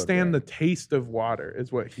Dew couldn't Code stand Red. the taste of water, is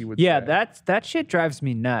what he would Yeah, say. that shit drives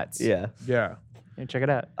me nuts. Yeah. Yeah. Here, check it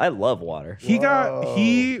out. I love water. He had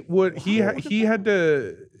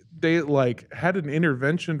to they like had an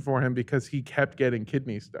intervention for him because he kept getting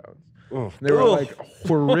kidney stones. Oh, They were Ugh. like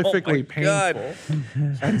horrifically Oh my God.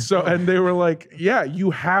 painful. And they were like, yeah,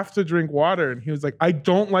 you have to drink water. And he was like, I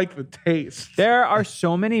don't like the taste. There are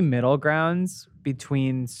so many middle grounds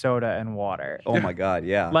between soda and water. Oh my God.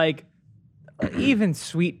 Yeah. Like even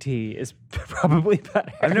sweet tea is probably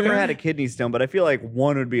better. I've never had a kidney stone, but I feel like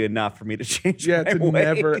one would be enough for me to change Yeah, my to ways.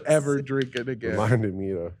 never ever drink it again. Reminded me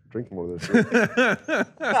to drink more of this.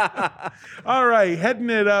 All right, heading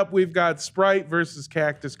it up, we've got Sprite versus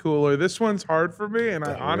Cactus Cooler. This one's hard for me, and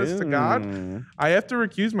honest to God, I have to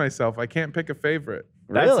recuse myself. I can't pick a favorite.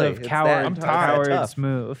 That's Really? a It's coward, that tired. tough. coward's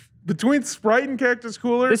move. Between Sprite and Cactus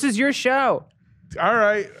Cooler, This is your show. all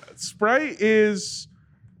right, Sprite is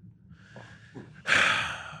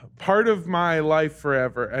part of my life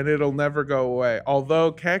forever, and it'll never go away.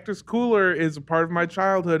 Although Cactus Cooler is a part of my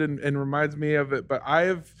childhood and reminds me of it, but I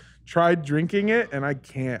have tried drinking it and I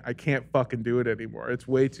can't fucking do it anymore. It's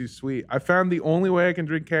way too sweet. I found the only way I can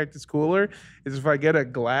drink Cactus Cooler is if I get a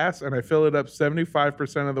glass and I fill it up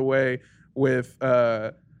 75% of the way with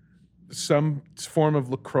some form of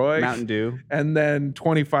LaCroix. Mountain Dew. And then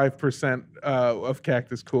 25% of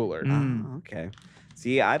Cactus Cooler. Oh, okay.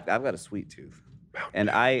 See, I've got a sweet tooth. And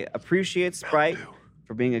I appreciate Sprite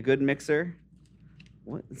for being a good mixer.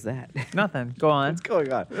 What is that? Nothing. Go on. What's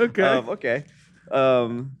going on? Okay. Okay.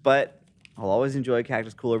 But I'll always enjoy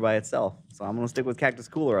Cactus Cooler by itself. So I'm going to stick with Cactus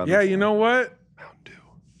Cooler on Yeah, this you one. know what? Mountain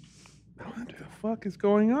Dew. What the fuck is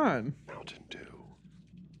going on? Mountain Dew.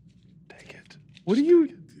 Take it.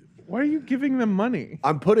 Why are you giving them money?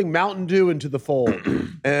 I'm putting Mountain Dew into the fold,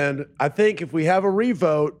 and I think if we have a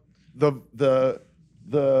revote,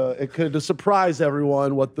 it could surprise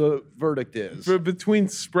everyone what the verdict is. Between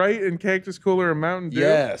Sprite and Cactus Cooler and Mountain Dew?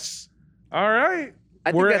 Yes. All right.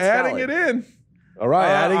 I think We're that's adding valid. it in. All right,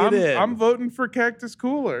 adding I'm, it in. I'm voting for Cactus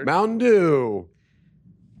Cooler. Mountain Dew.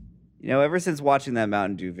 You know, ever since watching that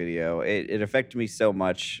Mountain Dew video, it affected me so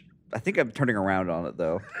much. I think I'm turning around on it,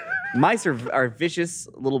 though. Mice are vicious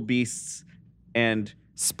little beasts, and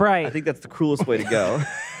Sprite. I think that's the cruelest way to go.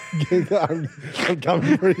 I'm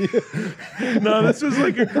coming for you. No, this was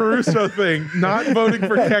like a Caruso thing. Not voting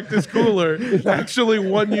for Cactus Cooler actually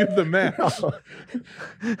won you the match.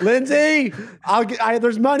 Lindsay,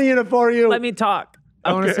 there's money in it for you. Let me talk.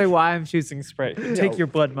 I want to Okay. say why I'm choosing Sprite. Take your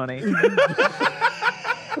blood money.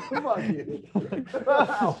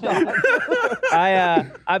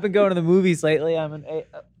 I've been going to the movies lately. I'm an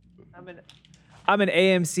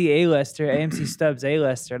AMC A-lister, AMC Stubbs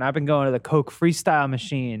A-lister, and I've been going to the Coke Freestyle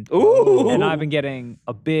machine. Ooh. And I've been getting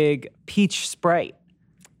a big peach Sprite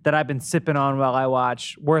that I've been sipping on while I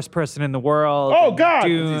watch Worst Person in the World. Oh, and God.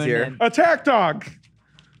 Dune, It's easier. and- Attack Dog.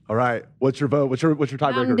 All right, what's your vote? What's your tiebreaker?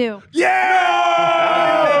 Mountain Dew.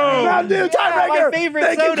 Yeah! Mountain Dew, tiebreaker. My favorite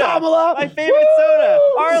Thank soda. you, Kamala. My favorite soda.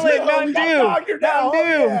 Woo! Arlen, Mountain Dew. Mountain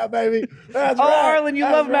Dew. Yeah, baby. That's Oh, right. Arlen, you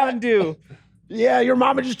That's love right. Mountain Dew. Yeah, your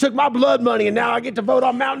mama just took my blood money, and now I get to vote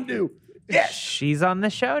on Mountain Dew. Yes. She's on the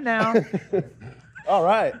show now. All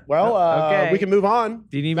right. Well, Okay. we can move on.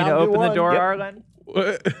 Do you need me to Mountain Dew open the won. door, Yep. Arlen?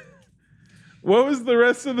 What was the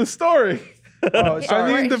rest of the story? Oh, Yeah,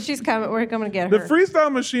 sorry. mean, she's coming. We're coming to get her. The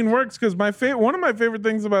freestyle machine works because one of my favorite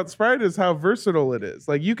things about Sprite is how versatile it is.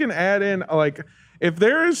 Like you can add in if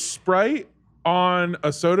there is Sprite on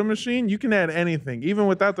a soda machine, you can add anything, even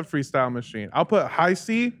without the freestyle machine. I'll put High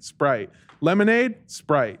C, Sprite, lemonade,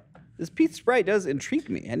 Sprite. This peach Sprite does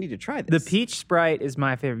intrigue me. I need to try The this. peach Sprite is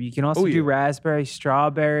my favorite. You can also Oh, do yeah. raspberry,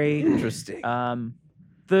 strawberry. Interesting.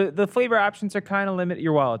 The flavor options are kind of limited.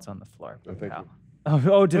 Your wallet's on the floor. Oh, thank pal.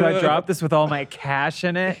 Oh, did I drop this with all my cash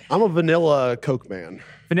in it? I'm a vanilla Coke man.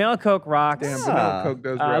 Vanilla Coke rocks. Damn, Ah. vanilla Coke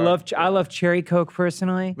does. I rock. love cherry Coke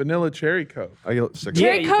personally. vanilla cherry Coke. Are you sick?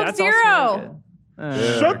 Cherry Coke that's also Zero. really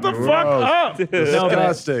good. Shut the fuck up. No, but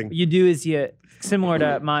Disgusting. what you do is similar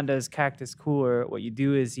to Monda's Cactus Cooler, what you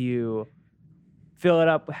do is you fill it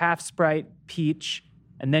up with half Sprite, peach,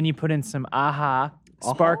 and then you put in some AHA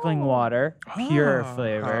sparkling water, pure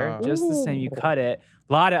flavor, just the same. You cut it,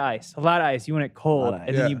 a lot of ice. You want it cold, Lot of ice.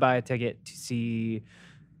 and then Yeah. you buy a ticket to see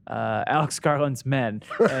Alex Garland's Men,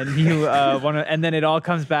 and you want to, and then it all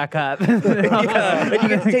comes back up. yeah, and you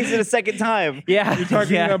get to taste it a second time. Yeah, You're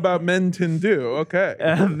talking yeah. about Menton Dew. Okay.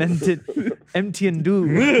 empty and do.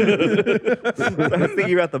 I was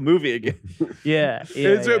thinking about the movie again. Yeah, yeah.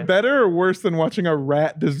 Is yeah. it better or worse than watching a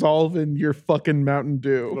rat dissolve in your fucking Mountain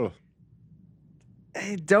Dew?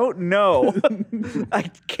 I don't know. I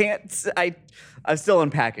can't. I'm still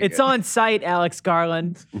unpacking. It's it. on site, Alex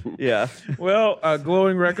Garland. Yeah. Well, a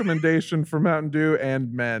glowing recommendation for Mountain Dew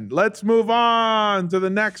and men. Let's move on to the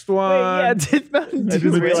next one. Yeah, did Mountain I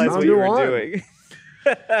Dew. just realized what you were Mountain Dew doing.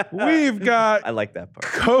 We've got I like that part.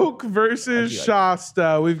 Coke versus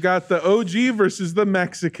Shasta. We've got the OG versus the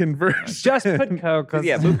Mexican version. Just put Coke. 'cause-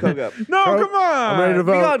 Yeah, move Coke up. No, Coke. come on. I'm ready to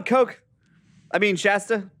Bring vote. on Coke. I mean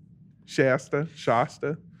Shasta.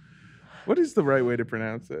 Shasta. What is the right way to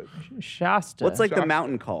pronounce it? Shasta. What's like the Shasta.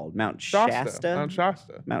 mountain called? Mount Shasta. Shasta? Mount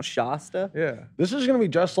Shasta. Mount Shasta? Yeah. This is going to be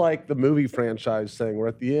just like the movie franchise thing, where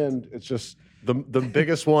at the end it's just the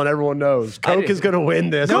biggest one everyone knows. Coke is going to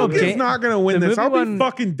win this. Coke is Ja- not going to win the this. I'll movie be one-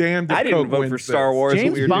 fucking damned if I didn't Coke vote wins for Star this. Wars. when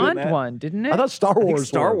James we were doing Bond that. won, didn't it? I thought Star I think Wars.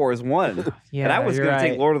 Star won. Wars won. Yeah, and I was you're going to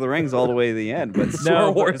take right. Lord of the Rings all the way to the end, but Star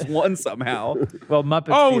but- Wars won somehow. Well, Muppets.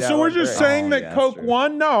 Oh, beat so out we're one just great. saying Oh, that yeah, Coke sure.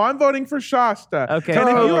 won? No, I'm voting for Shasta. Okay. And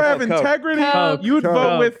if Coke. you have Coke. integrity, Coke. you'd vote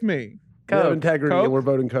Coke. with me. We have Coke. integrity, Coke? and we're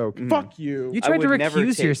voting Coke. Fuck you. You tried to would never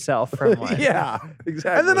recuse take- yourself from one. Yeah,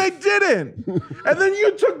 exactly. And then I didn't. And then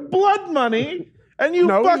you took blood money and you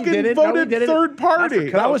No, he fucking didn't. No, he voted didn't. third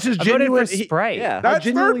party. that was his I voted genuine. for Sprite. Yeah. I That's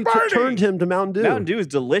genuinely third party. turned him to Mountain Dew. Mountain Dew is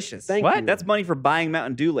delicious. Thank What? you. That's money for buying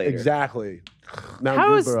Mountain Dew later. Exactly. Mountain How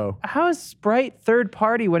Dew, is bro. how is Sprite third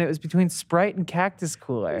party when it was between Sprite and Cactus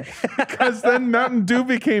Cooler? Because then Mountain Dew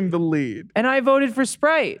became the lead. And I voted for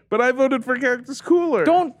Sprite. But I voted for Cactus Cooler.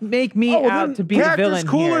 Don't make me Oh, well, out then to be the Cactus villain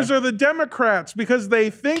Coolers here. are the Democrats because they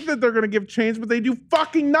think that they're going to give change, but they do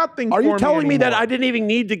fucking nothing Are for you telling me that anymore. I didn't even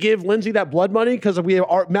need to give Lindsay that blood money because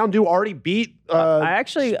Mountain Dew already beat I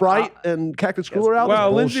actually- Sprite and Cactus Cooler out? Well,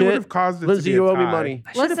 That's Lindsay bullshit. would have caused it Lindsay, to be you a owe me tie. money.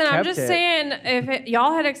 I should've Listen, I'm kept just it. saying, if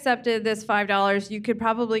y'all had accepted this $5, you could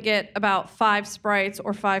probably get about 5 Sprites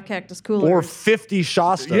or 5 Cactus Coolers. Or 50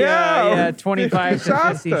 Shasta. Yeah, 25 to 50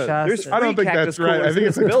 Shasta. Shastas. I don't think Cactus that's right. I Coolers think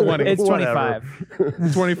it's in like this 20. It's Whatever.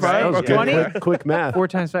 25. 25? That was Okay. good. 20? Quick math. 4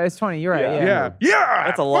 times 5 is 20. You're right. Yeah. Yeah. Yeah.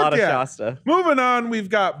 That's a lot Fuck of yeah. Shasta. Moving on, we've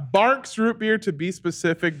got Barks Root Beer to be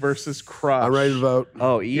specific versus Crush. I'm ready to vote.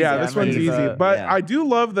 Oh, easy. Yeah, this I'm one's ready easy. to vote. But Yeah. I do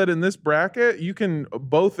love that in this bracket, you can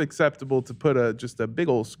both acceptable to put just a big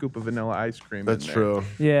old scoop of vanilla ice cream That's in there. true.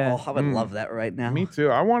 Yeah. Oh, I would love that right now. Me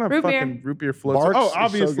too. I want a Root beer. fucking root beer float. Barks Oh, is so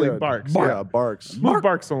obviously good. Barks. Yeah, Barks. Move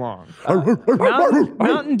Barks along.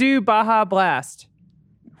 Mountain Dew Baja Blast.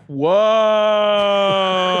 Whoa.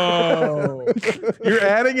 You're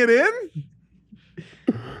adding it in?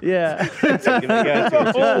 Yeah.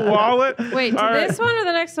 The whole wallet? Wait, to All right. this one or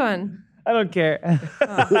the next one? I don't care.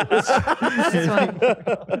 This one.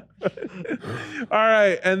 All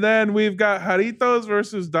right, and then we've got Jarritos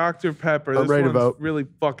versus Dr. Pepper. I'm This ready to one's vote. really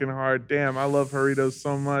fucking hard. Damn, I love Jarritos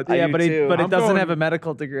so much. yeah, do but too. it I'm doesn't going- have a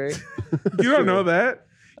medical degree. You don't know that.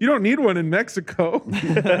 You don't need one in Mexico.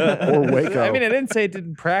 Or Waco. I mean, I didn't say it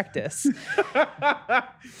didn't practice.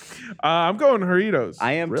 I'm going Jarritos.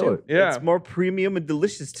 I am Really? too. Yeah. It's more premium and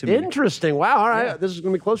delicious to me. Interesting. Wow. All right. This is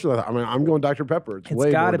going to be closer to that. I mean, I'm going Dr. Pepper. It's, It's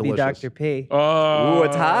way got to more be delicious. Dr. P. Ooh, a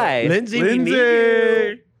tie. Lindsay, we need you.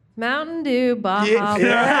 Lindsay. Mountain Dew Baja Yeah, Blast.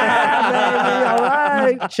 baby. All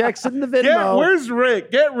right. Checks in the Venmo. Where's Rick?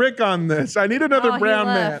 Get Rick on this. I need another Oh, he brown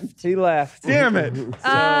left. man. He left. Damn it.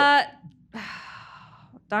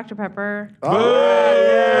 Dr. Pepper. Boo.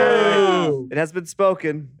 It has been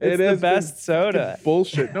spoken. It's It the has best soda.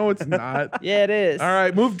 Bullshit. No, it's not. Yeah, it is. All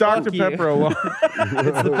right, move Dr. Fuck you. Pepper along.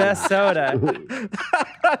 It's the best soda.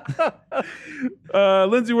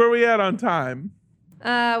 Lindsay, where are we at on time?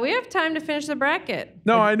 We have time to finish the bracket.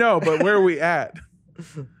 No, I know, but where are we at?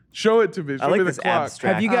 Show it to me. Show I like me the this clock.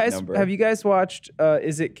 abstract. Have you guys watched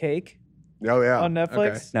Is It Cake Oh, yeah. on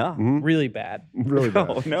Netflix? No. Really bad. Really bad.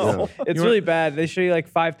 Oh, no. It's You really bad. They show you like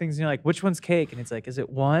 5 things and you're like, which one's cake? And it's like, is it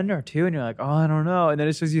 1 or 2? And you're like, oh, I don't know. And then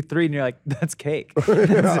it shows you 3 and you're like, that's cake.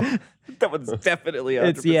 That one's definitely 100%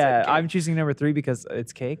 It's yeah. cake. I'm choosing number 3 because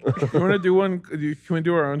it's cake. You want to do one? Can we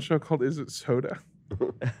do our own show called Is It Soda?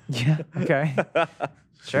 Yeah. Okay.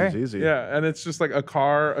 Sure. It's easy. Yeah, and it's just like a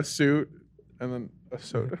car, a suit, and then a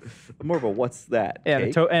soda. More of a what's that? Yeah, and a,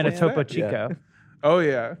 Cake? and a What's Topo that? Chico. Oh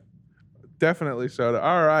yeah, definitely soda.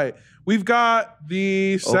 All right, we've got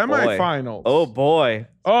the Oh, boy. semifinals. Oh boy.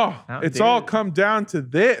 Oh, Mountain it's Dew. all come down to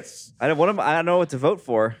this. I don't know what to vote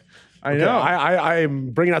for. I Okay, know. I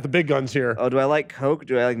am bringing out the big guns here. Oh, do I like Coke?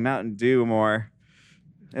 Do I like Mountain Dew more?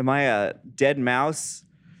 Am I a dead mouse?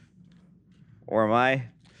 Or am I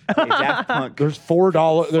a Daft Punk? There's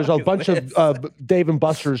 $4. There's a Fuck bunch is of Dave and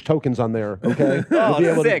Buster's tokens on there. Okay. You'll be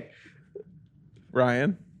Oh, able to- sick.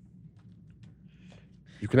 Ryan.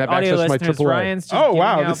 you can have Audio access to my listeners, AAA. Ryan's just Oh, giving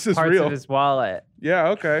wow, out this is parts real. of his wallet. Yeah.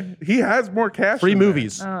 Okay. He has more cash. Free than that.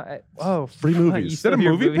 movies. Oh, Free movies. You Is still that a have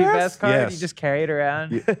your movie pass? card? Yes. You just carry it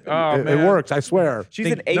around. Oh it man, works. I swear. She's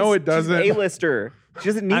Think- an A. No, it doesn't. She's an A-lister. She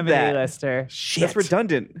doesn't need I'm that. an A-lister. That's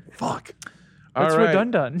redundant. Fuck. All What's right.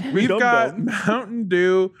 redundant? We've Dum got dum. Mountain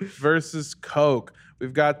Dew versus Coke.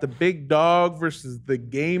 We've got the big dog versus the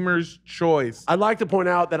gamer's choice. I'd like to point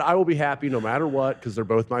out that I will be happy no matter what because they're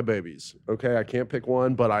both my babies. Okay, I can't pick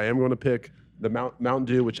one, but I am going to pick the Mountain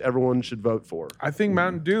Dew, which everyone should vote for. I think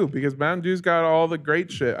Mountain Dew, because Mountain Dew's got all the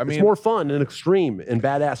great shit. I mean, It's more fun and extreme and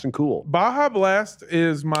badass and cool. Baja Blast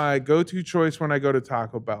is my go-to choice when I go to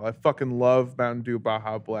Taco Bell. I fucking love Mountain Dew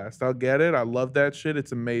Baja Blast. I'll get it. I love that shit.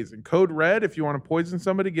 It's amazing. Code Red, if you want to poison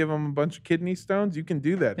somebody, give them a bunch of kidney stones, you can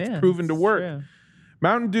do that. It's proven to work. True.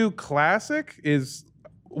 Mountain Dew Classic is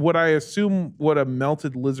what I assume what a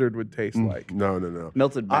melted lizard would taste like. No.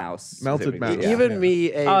 Melted mouse. melted mouse. Yeah. Even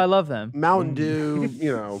me, Oh, I love them. Mountain Dew,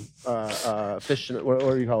 fish, what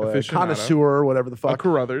do you call it? Aficionado. Connoisseur, whatever the fuck.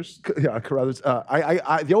 Carruthers. Yeah, Carruthers.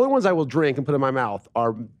 I the only ones I will drink and put in my mouth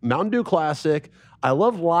are Mountain Dew Classic. I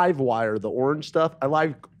love Live Wire, the orange stuff. I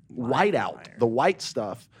like Whiteout, the white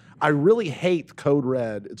stuff. I really hate Code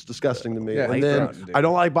Red. It's disgusting to me. Yeah, and hate then Mountain Dew. I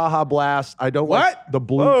don't like Baja Blast. I don't What? like the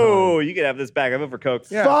blue Oh, kind. you can have this back. I vote for Coke.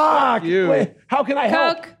 Yeah, Fuck you. Wait, how can I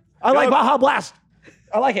help? Coke. I like Baja Blast.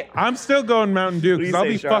 I like it. I'm still going Mountain Dew do because you I'll say,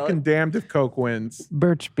 be Charlotte? fucking damned if Coke wins.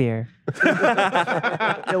 Birch beer.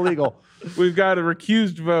 Illegal. We've got a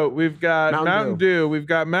recused vote. We've got Mountain Mountain Dew. We've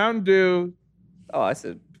got Mountain Dew. Oh, I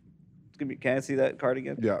said, can I see that card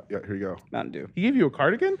again? Yeah, here you go. Mountain Dew. He gave you a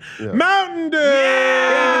cardigan? Yeah. Mountain Dew!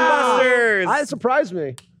 Busters. That surprised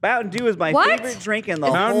me. Mountain Dew is my What? favorite drink in the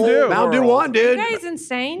Mountain whole Dew. Mountain Dew world. won, dude. You guys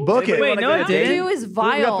insane? Book it. Wait, no, it Mountain didn't. Dew is We got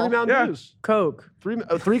vile. three Mountain Yeah. Dews. Coke. Three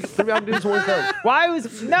Mountain Dews, one Coke. Why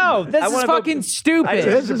was no? This I is wanna vote- fucking I stupid. took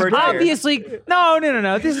This the is bird chair. Obviously,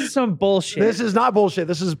 no. This is some bullshit. This is not bullshit.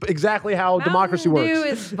 This is exactly how democracy Mountain works. Dew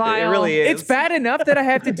is vile. It really is. It's bad enough that I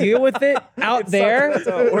have to deal with it out there, That's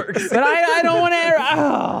how it works. but I don't want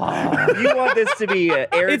to. You want this to be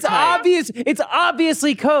airtight. It's obvious. It's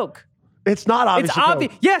obviously Coke. It's not obvious. It's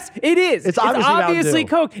obvious. Yes, it is. It's obviously obviously Mountain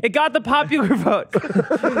Coke. It got the popular vote.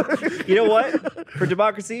 You know what? For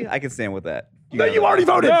democracy, I can stand with that. No, you already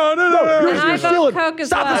voted. No. You're I vote stealing. Coke as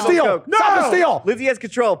Stop the well. steal. Coke. Stop the steal. Lindsay has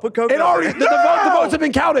control. Put Coke It on already. there. The votes have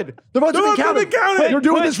been counted. The votes have been votes have counted. been counted. You're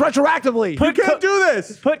doing this retroactively. You can't do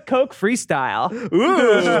this. Put Coke freestyle.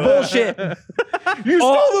 This is bullshit. You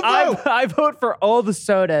stole the vote. I vote for all the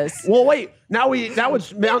sodas. Well, wait. Now it's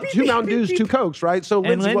two Mountain Dews, two Cokes, right? So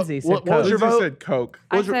Lindsay said what was your Lindsay vote? said Coke.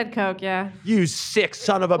 I said Coke, yeah. You sick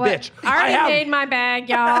son of a What? bitch. I already made my bag,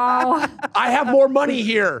 y'all. I have more money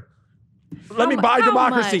here. Let me buy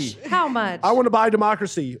democracy. How much? I want to buy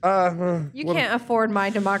democracy. You can't afford my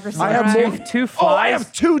democracy. I have right? more. Two Oh, I flies.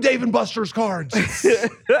 have two Dave and Buster's cards.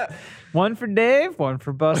 One for Dave, one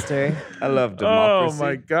for Buster. I love Oh democracy.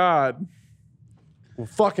 my God. Well,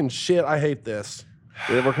 fucking shit. I hate this.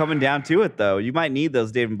 We're coming down to it, though. You might need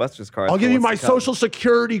those Dave and Buster's cards. I'll for give you what's my to come. social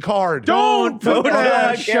security card. Don't put vote that.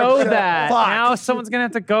 on Show camera. that. Fuck. Now someone's gonna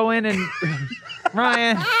have to go in and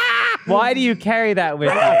Ryan. Why do you carry that with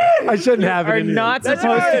you? I shouldn't have it. Are in here. not That's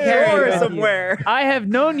supposed in to a carry drawer it with you. somewhere. I have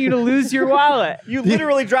known you to lose your wallet. You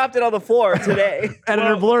literally dropped it on the floor today.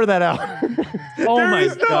 Editor, blur that out. Oh my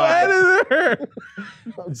There's no god. editor.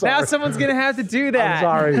 I'm sorry. Now someone's gonna have to do that. I'm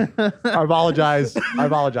sorry. I apologize. I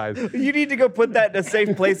apologize. You need to go put that in a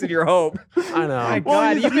safe place in your home. I know. My Well,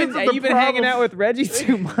 God, you see, the you've been hanging problem- out with Reggie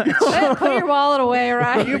too much. Put your wallet away,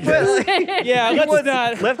 right? Yeah, let's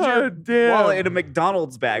not. Left your Oh, damn. wallet in a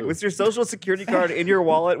McDonald's bag. Was your social security card in your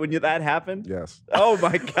wallet when that happened? Yes. Oh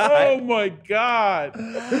my Oh god. my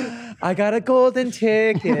God. I got a golden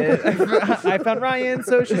ticket. I found Ryan's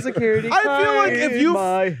social security card. I feel like In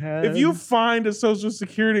my hand. if you find a social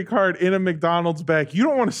security card in a McDonald's bag, you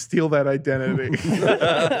don't want to steal that identity.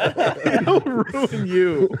 It'll ruin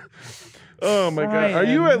you. Oh my God. Are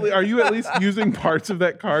you at least using parts of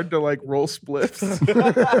that card to like roll spliffs?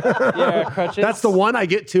 Yeah, crutches. That's the one I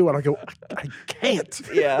get to, and I go, I can't.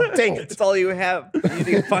 Yeah. Dang it. It's all you have. You need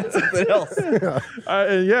to find something else.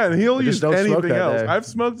 Yeah, and he'll use don't smoke anything that else. day. I've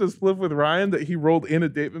smoked a spliff with Ryan that he rolled in a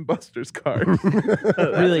Dave and Buster's card.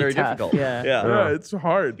 really very tough. difficult. Yeah. Yeah. Yeah, it's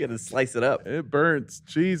hard. You gotta slice it up. It burns.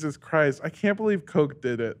 Jesus Christ. I can't believe Coke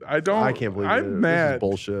did it. I can't believe I'm it. mad. This is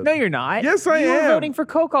bullshit. No, you're not. Yes, I you am. were voting for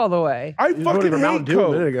Coke all the way. I You voted fucking for Mountain hate Dew a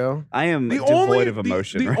Coke. minute ago. I am The devoid only, of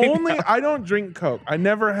emotion the right only now. I don't drink Coke. I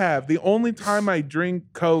never have. The only time I drink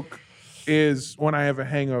Coke is when I have a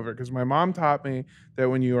hangover because my mom taught me that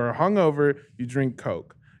when you are hungover, you drink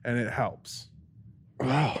Coke and it helps.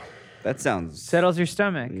 That sounds. Settles your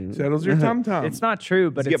stomach. Settles your tum tum. It's not true,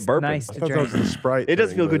 but You it's get burping. nice I to thought that was drink. the Sprite. It does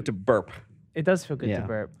thing, feel but- good to burp. It does feel good Yeah. to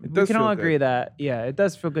burp. We does can feel all good. agree that. Yeah, it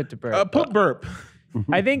does feel good to burp. Put burp.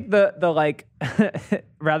 I think the like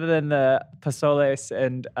rather than the Pasoles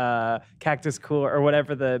and Cactus Cooler or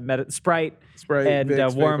whatever the Sprite and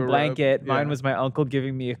Vicks, warm Vapor Rub. blanket, Yeah. mine was my uncle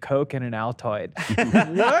giving me a Coke and an Altoid.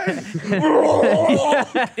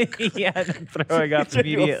 What? Yeah, and throwing up Into a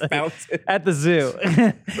immediately fountain. at the zoo.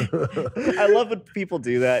 I love when people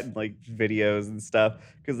do that in like videos and stuff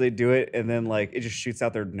because they do it and then like it just shoots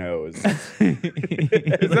out their nose. Is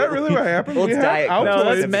that really what happened? Well, We it's have Diet Coke. No, that's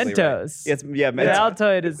Altoids. Typically, right. Mentos. It's yeah, The Mentos.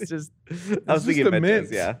 Altoid is just I was It's thinking just a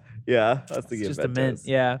Mentos. mint. Yeah. I was thinking just Mentos. a mint.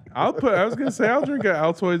 Yeah. I was gonna say I'll drink an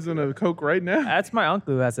Altoids and a Coke right now. That's my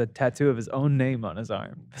uncle who has a tattoo of his own name on his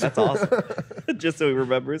arm. That's awesome. Just so he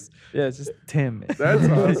remembers. Yeah, it's just Tim. That's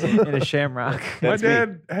awesome. In a shamrock. My That's me.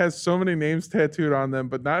 dad has so many names tattooed on them,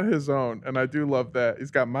 but not his own, and I do love that.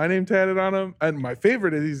 He's got my name tatted on him, and my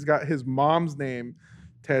favorite is he's got his mom's name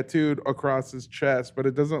tattooed across his chest, but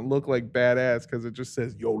it doesn't look like badass because it just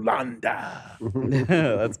says Yolanda.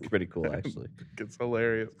 That's pretty cool, actually. It's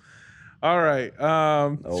hilarious. All right.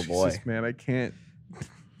 Oh, boy. Jesus, man, I can't.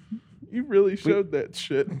 You really showed that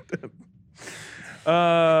shit.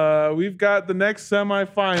 We've got the next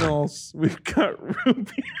semifinals. We've got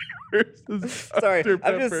Ruby versus Sorry, Dr.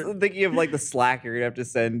 I'm just Pepper. thinking of like the Slack you're gonna have to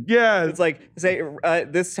send. Yeah, It's like say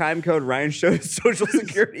this time code Ryan showed his social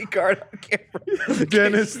security card on camera.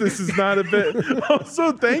 Dennis, this is not a bit.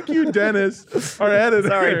 Also, thank you, Dennis, our editor.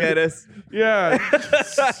 Sorry, Dennis. Yeah.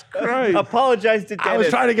 Jesus Christ. Apologize to Dennis. I was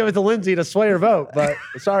trying to give it to Lindsay to sway her vote, but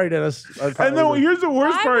sorry, Dennis. And then here's the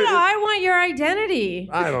worst Why part. would I want your identity?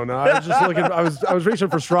 I don't know. I was just looking. I was reaching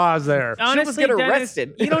for straws there. Honestly, get Dennis,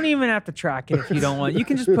 arrested. you don't even have to track it if you don't want. You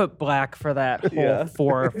can just put black for that whole Yeah.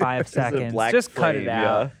 4 or 5 It's a seconds. black Just cut flame, it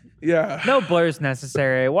out. Yeah. No blurs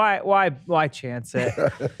necessary. Why chance it? Yeah,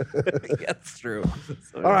 that's true.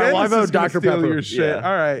 All right, well, I Dennis vote is gonna Dr. steal Pepper. your shit. Yeah.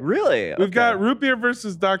 All right. Really? We've got root beer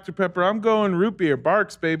versus Dr. Pepper. I'm going root beer.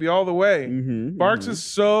 Barks, baby, all the way. Barks is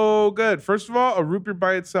so good. First of all, a root beer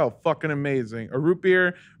by itself, fucking amazing. A root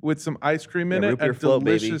beer with some ice cream in root it, beer a float,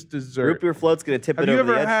 baby. delicious dessert. Root beer float's gonna tip Have it you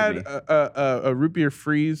over ever the edge had for me. a root beer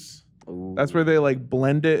freeze? Ooh. That's where they like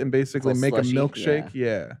blend it and basically It's make all a slushy, milkshake.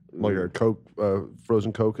 Yeah. Like a Coke,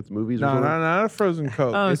 frozen Coke at the movies. or No, something? not a frozen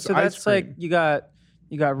Coke. Oh, it's so ice that's cream. like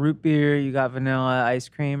you got root beer, you got vanilla ice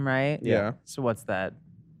cream, right? Yeah. So what's that?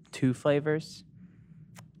 2 flavors?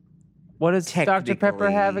 What does Dr.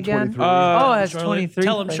 Pepper have Technically, again? 23. Oh, it has Charlotte, 23.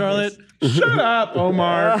 Tell him, flavors. Charlotte. Shut up,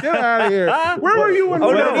 Omar. Get out of here. Where were you when Oh,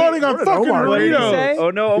 we no. were voting on Where did fucking Omar go? What did he Doritos? say?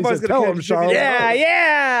 Oh no, Omar's said, gonna "Tell come him, Charlotte."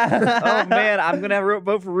 Yeah. Oh man, I'm gonna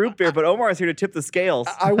vote for root beer, but Omar's here to tip the scales.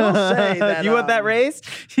 I will say that. You want that raised?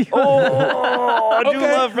 Oh, I do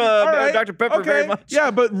love All right. Dr. Pepper very Okay. much.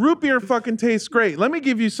 Yeah, but root beer fucking tastes great. Let me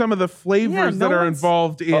give you some of the flavors Yeah, that no are one's-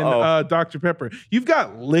 involved in Uh-oh. Dr. Pepper. You've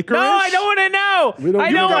got licorice. No, I don't want to know. We don't I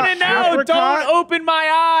do don't that. want to know. Apricot. Don't open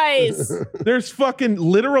my eyes. There's fucking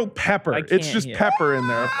literal pepper. I It's can't just hear. pepper in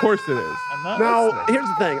there. Of course it is. Now, here's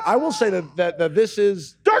the thing. I will say that this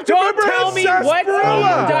is. Dr. Don't Pepper tell has me what's in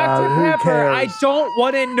sarsaparilla. Dr. who Pepper. I cares? don't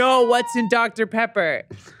want to know what's in Dr. Pepper.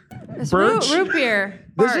 It's Birch? root beer.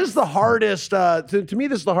 This Barks. is the hardest. To me,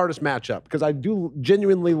 this is the hardest matchup because I do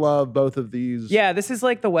genuinely love both of these. Yeah, this is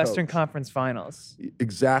like the Western Cokes. Conference Finals.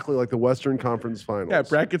 Exactly like the Western Conference Finals. Yeah,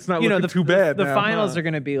 bracket's not You know, looking the, too bad. the now, finals huh? are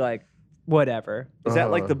going to be like whatever. Is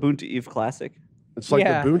that like the Boonta Eve Classic? It's like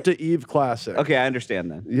Yeah. the Boonta Eve Classic. Okay, I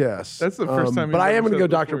understand that. Yes. That's the first time But you've I ever am going to go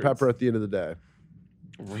said those Dr. words. Pepper at the end of the day.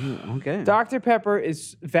 Okay. Dr. Pepper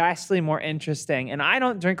is vastly more interesting, and I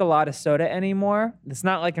don't drink a lot of soda anymore. It's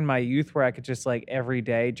not like in my youth where I could just like every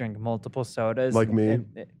day drink multiple sodas. Like me,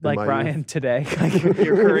 like my Ryan today.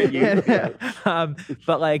 Your current youth.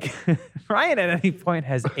 But like Ryan at any point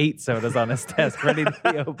has 8 sodas on his desk ready to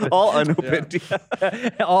be opened. All unopened.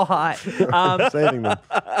 All hot. Saving them.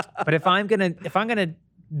 But if I'm gonna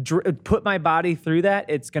put my body through that,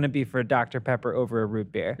 it's gonna be for Dr. Pepper over a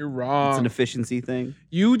root beer. You're It's wrong. an efficiency thing.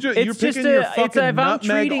 You're It's picking just your it's fucking if I'm nutmeg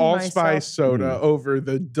treating allspice myself- soda over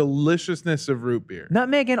the deliciousness of root beer.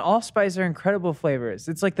 Nutmeg and allspice are incredible flavors.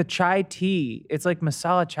 It's like the chai tea. It's like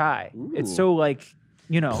masala chai. It's so like,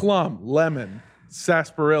 you know. Plum, lemon,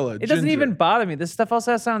 sarsaparilla. It doesn't even bother me. This stuff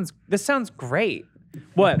also sounds great.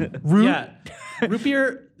 What? Root? Yeah. Root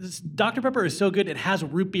beer, Dr. Pepper is so good, it has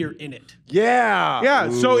root beer in it. Yeah. Yeah,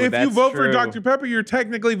 so Ooh, if you that's vote for true. Dr. Pepper, you're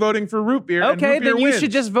technically voting for root beer. and Okay, root beer then you wins.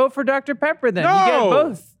 should just vote for Dr. Pepper then. No, You get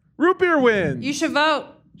both. Root beer wins. You should vote.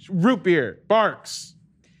 Root beer. Barks.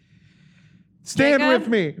 Stand Jacob? with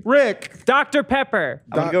me, Rick. Dr. Pepper.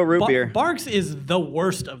 I'm gonna go root beer. Barks is the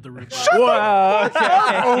worst of the root beer. Whoa.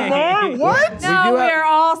 Okay. Omar, what? No, do we have- are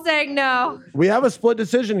all saying no. We have a split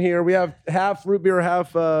decision here. We have half root beer,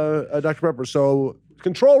 half Dr. Pepper. So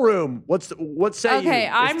control room. What say you? Okay,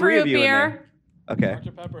 I'm three of root you in beer. there. Okay.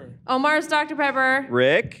 Dr. Pepper. Omar's Dr. Pepper.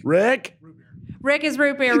 Rick. Rick. Rick is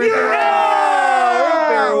root beer. Root beer.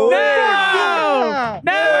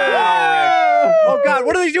 Oh God!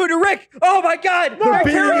 What are they doing to Rick? Oh my God! They're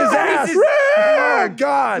beating his ass. Oh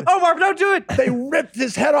God! Omar, don't do it! They ripped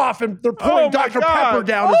his head off and they're pouring Oh, my Dr. God. Pepper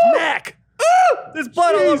down his neck. There's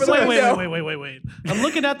blood all over the Wait, window. wait. I'm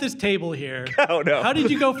looking at this table here. Oh no! How did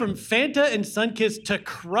you go from Fanta and Sunkist to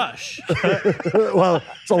Crush? Well,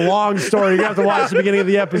 it's a long story. You have to watch the beginning of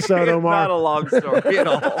the episode, It's Omar. not a long story at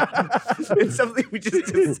all. It's something we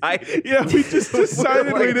just decided. Yeah, we just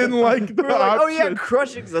decided we didn't like the We're like, oh yeah, option.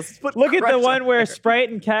 Crush exists. Put Look at Crush the on one where there. Sprite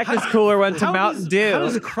and Cactus Cooler went to How Mountain does, How Dew.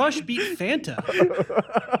 does Crush beat Fanta?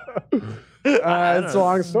 It's a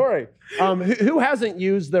long story. Who hasn't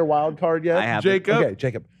used their wild card yet? I haven't. Jacob. Okay,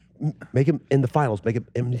 Jacob. Make him in the finals. Make him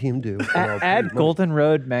MTM do. Add Golden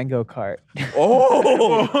Road Mango Cart.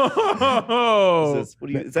 Oh. Is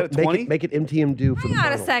that a 20? Make it MTM do for the Hang on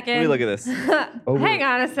a finals. second. Let me look at this. Hang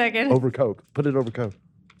on a second. Over Coke. Put it over Coke.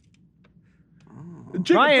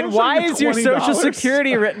 Jacob, Ryan, don't why send me is your social $20.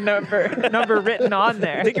 security number written on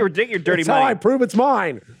there? Take your dirty That's how I money. prove it's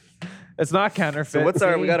mine. It's not counterfeit. So what's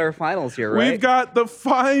our? We got our finals here, right? We've got the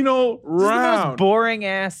final This is the most round. boring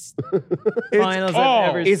ass finals all- I've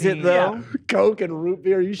ever Is seen. it though? Coke and root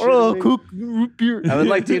beer. You shitting me? root beer. I would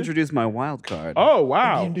like to introduce my wild card. Oh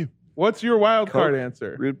wow. MTM do. What's your wild card Coke,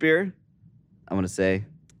 answer? Root beer. I'm gonna say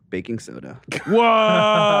baking soda.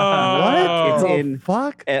 Whoa. It's The in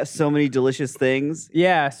fuck? so many delicious things.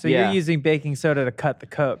 Yeah, so Yeah. you're using baking soda to cut the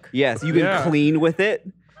Coke. Yes, you can Yeah. clean with it.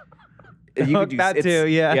 And you Oh, can do, that it's- too,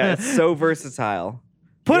 yeah. Yeah, it's so versatile.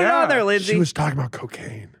 Put it Yeah. on there, Lindsay. She was talking about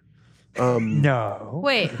cocaine. No.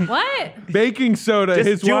 Wait, what? Baking soda. Just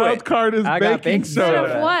His do wild it. card is I got baking baking Instead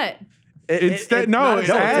soda. of what? Instead, no, it's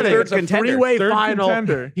not- added. third It's a contender. three-way Third final.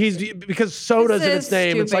 contender. Because soda's This in is its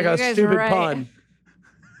name. It's like stupid. a You guys stupid are right. pun.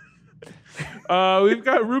 We've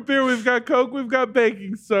got root beer, we've got Coke, we've got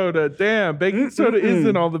baking soda. Damn, baking soda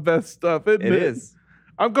isn't all the best stuff, isn't it? It is.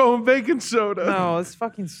 I'm going baking soda. No, it's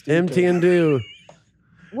fucking stupid. MT and do.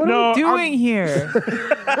 What No, are we doing here?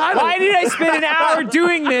 Why did I spend an hour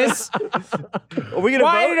doing this? Are we gonna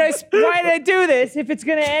Why vote? did I do this if it's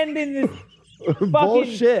gonna end in this fucking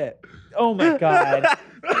Bullshit. Oh my god.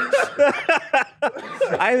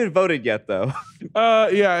 I haven't voted yet, though.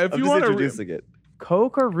 Yeah, if I'm you just want to, introducing it.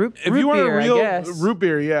 Coke or root if you want a beer, real I guess. root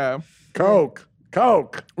beer, yeah, Coke.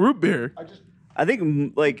 root beer, I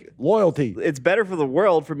think like Loyalty. it's better for the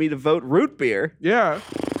world for me to vote root beer. yeah.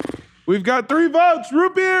 We've got 3 votes.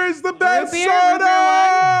 Root beer is the best beer,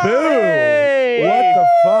 soda. Boom. Hey! What the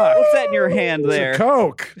fuck? What's that in your hand It's there? a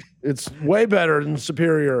Coke. It's way better than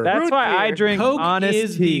Superior. That's Root why I beer. drink Coke honest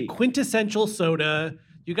is tea. the quintessential soda.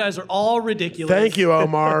 You guys are all ridiculous. Thank you,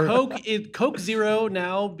 Omar. Coke is Coke Zero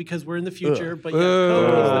now because we're in the future, but yeah, Ugh.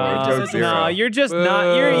 Coke is the Coke quintessential Zero. No, you're just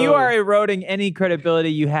not. You are eroding any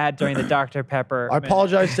credibility you had during the Dr. Pepper. I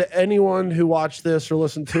apologize to anyone who watched this or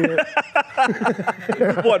listened to it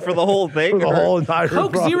What, for the whole thing? for the or- whole entire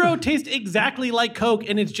Coke product. Zero tastes exactly like Coke,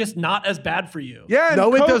 and it's just not as bad for you. Yeah, and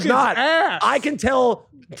No, it Coke does is not. ass. I can tell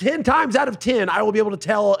 10 times out of 10, I will be able to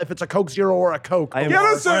tell if it's a Coke Zero or a Coke. I am- Get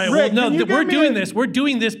us a All right, Rick. well, can you no, give we're me doing a- this. We're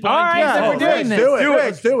doing this blind All right, taste. then we're doing let's this. do it. Do it.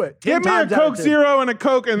 Let's do it. 10 Give me a times out of Coke 10. Zero and a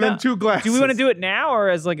Coke, and then No. 2 glasses. Do we want to do it now or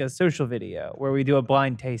as like a social video where we do a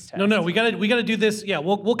blind taste test? No, we gotta do this. Yeah,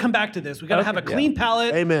 we'll come back to this. We gotta have a clean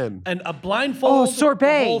palate. Amen. And a blindfold. Oh,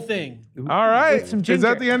 sorbet. The whole thing. All right. With some Is ginger.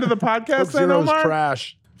 that the end of the Coke podcast then, Zero is Omar?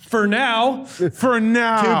 trash. For now, For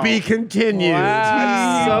now. To be continued.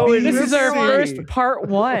 Wow. So This is our invested. first part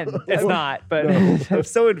 1. It's not, but I'm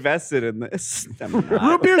so invested in this. I'm not.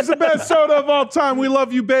 Root beer's the best soda of all time. We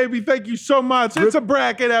love you, baby. Thank you so much. It's a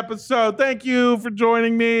bracket episode. Thank you for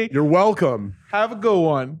joining me. You're welcome. Have a good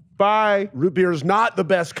one. Bye. Root beer is not the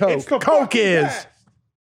best Coke. It's the Coke fucking is. best.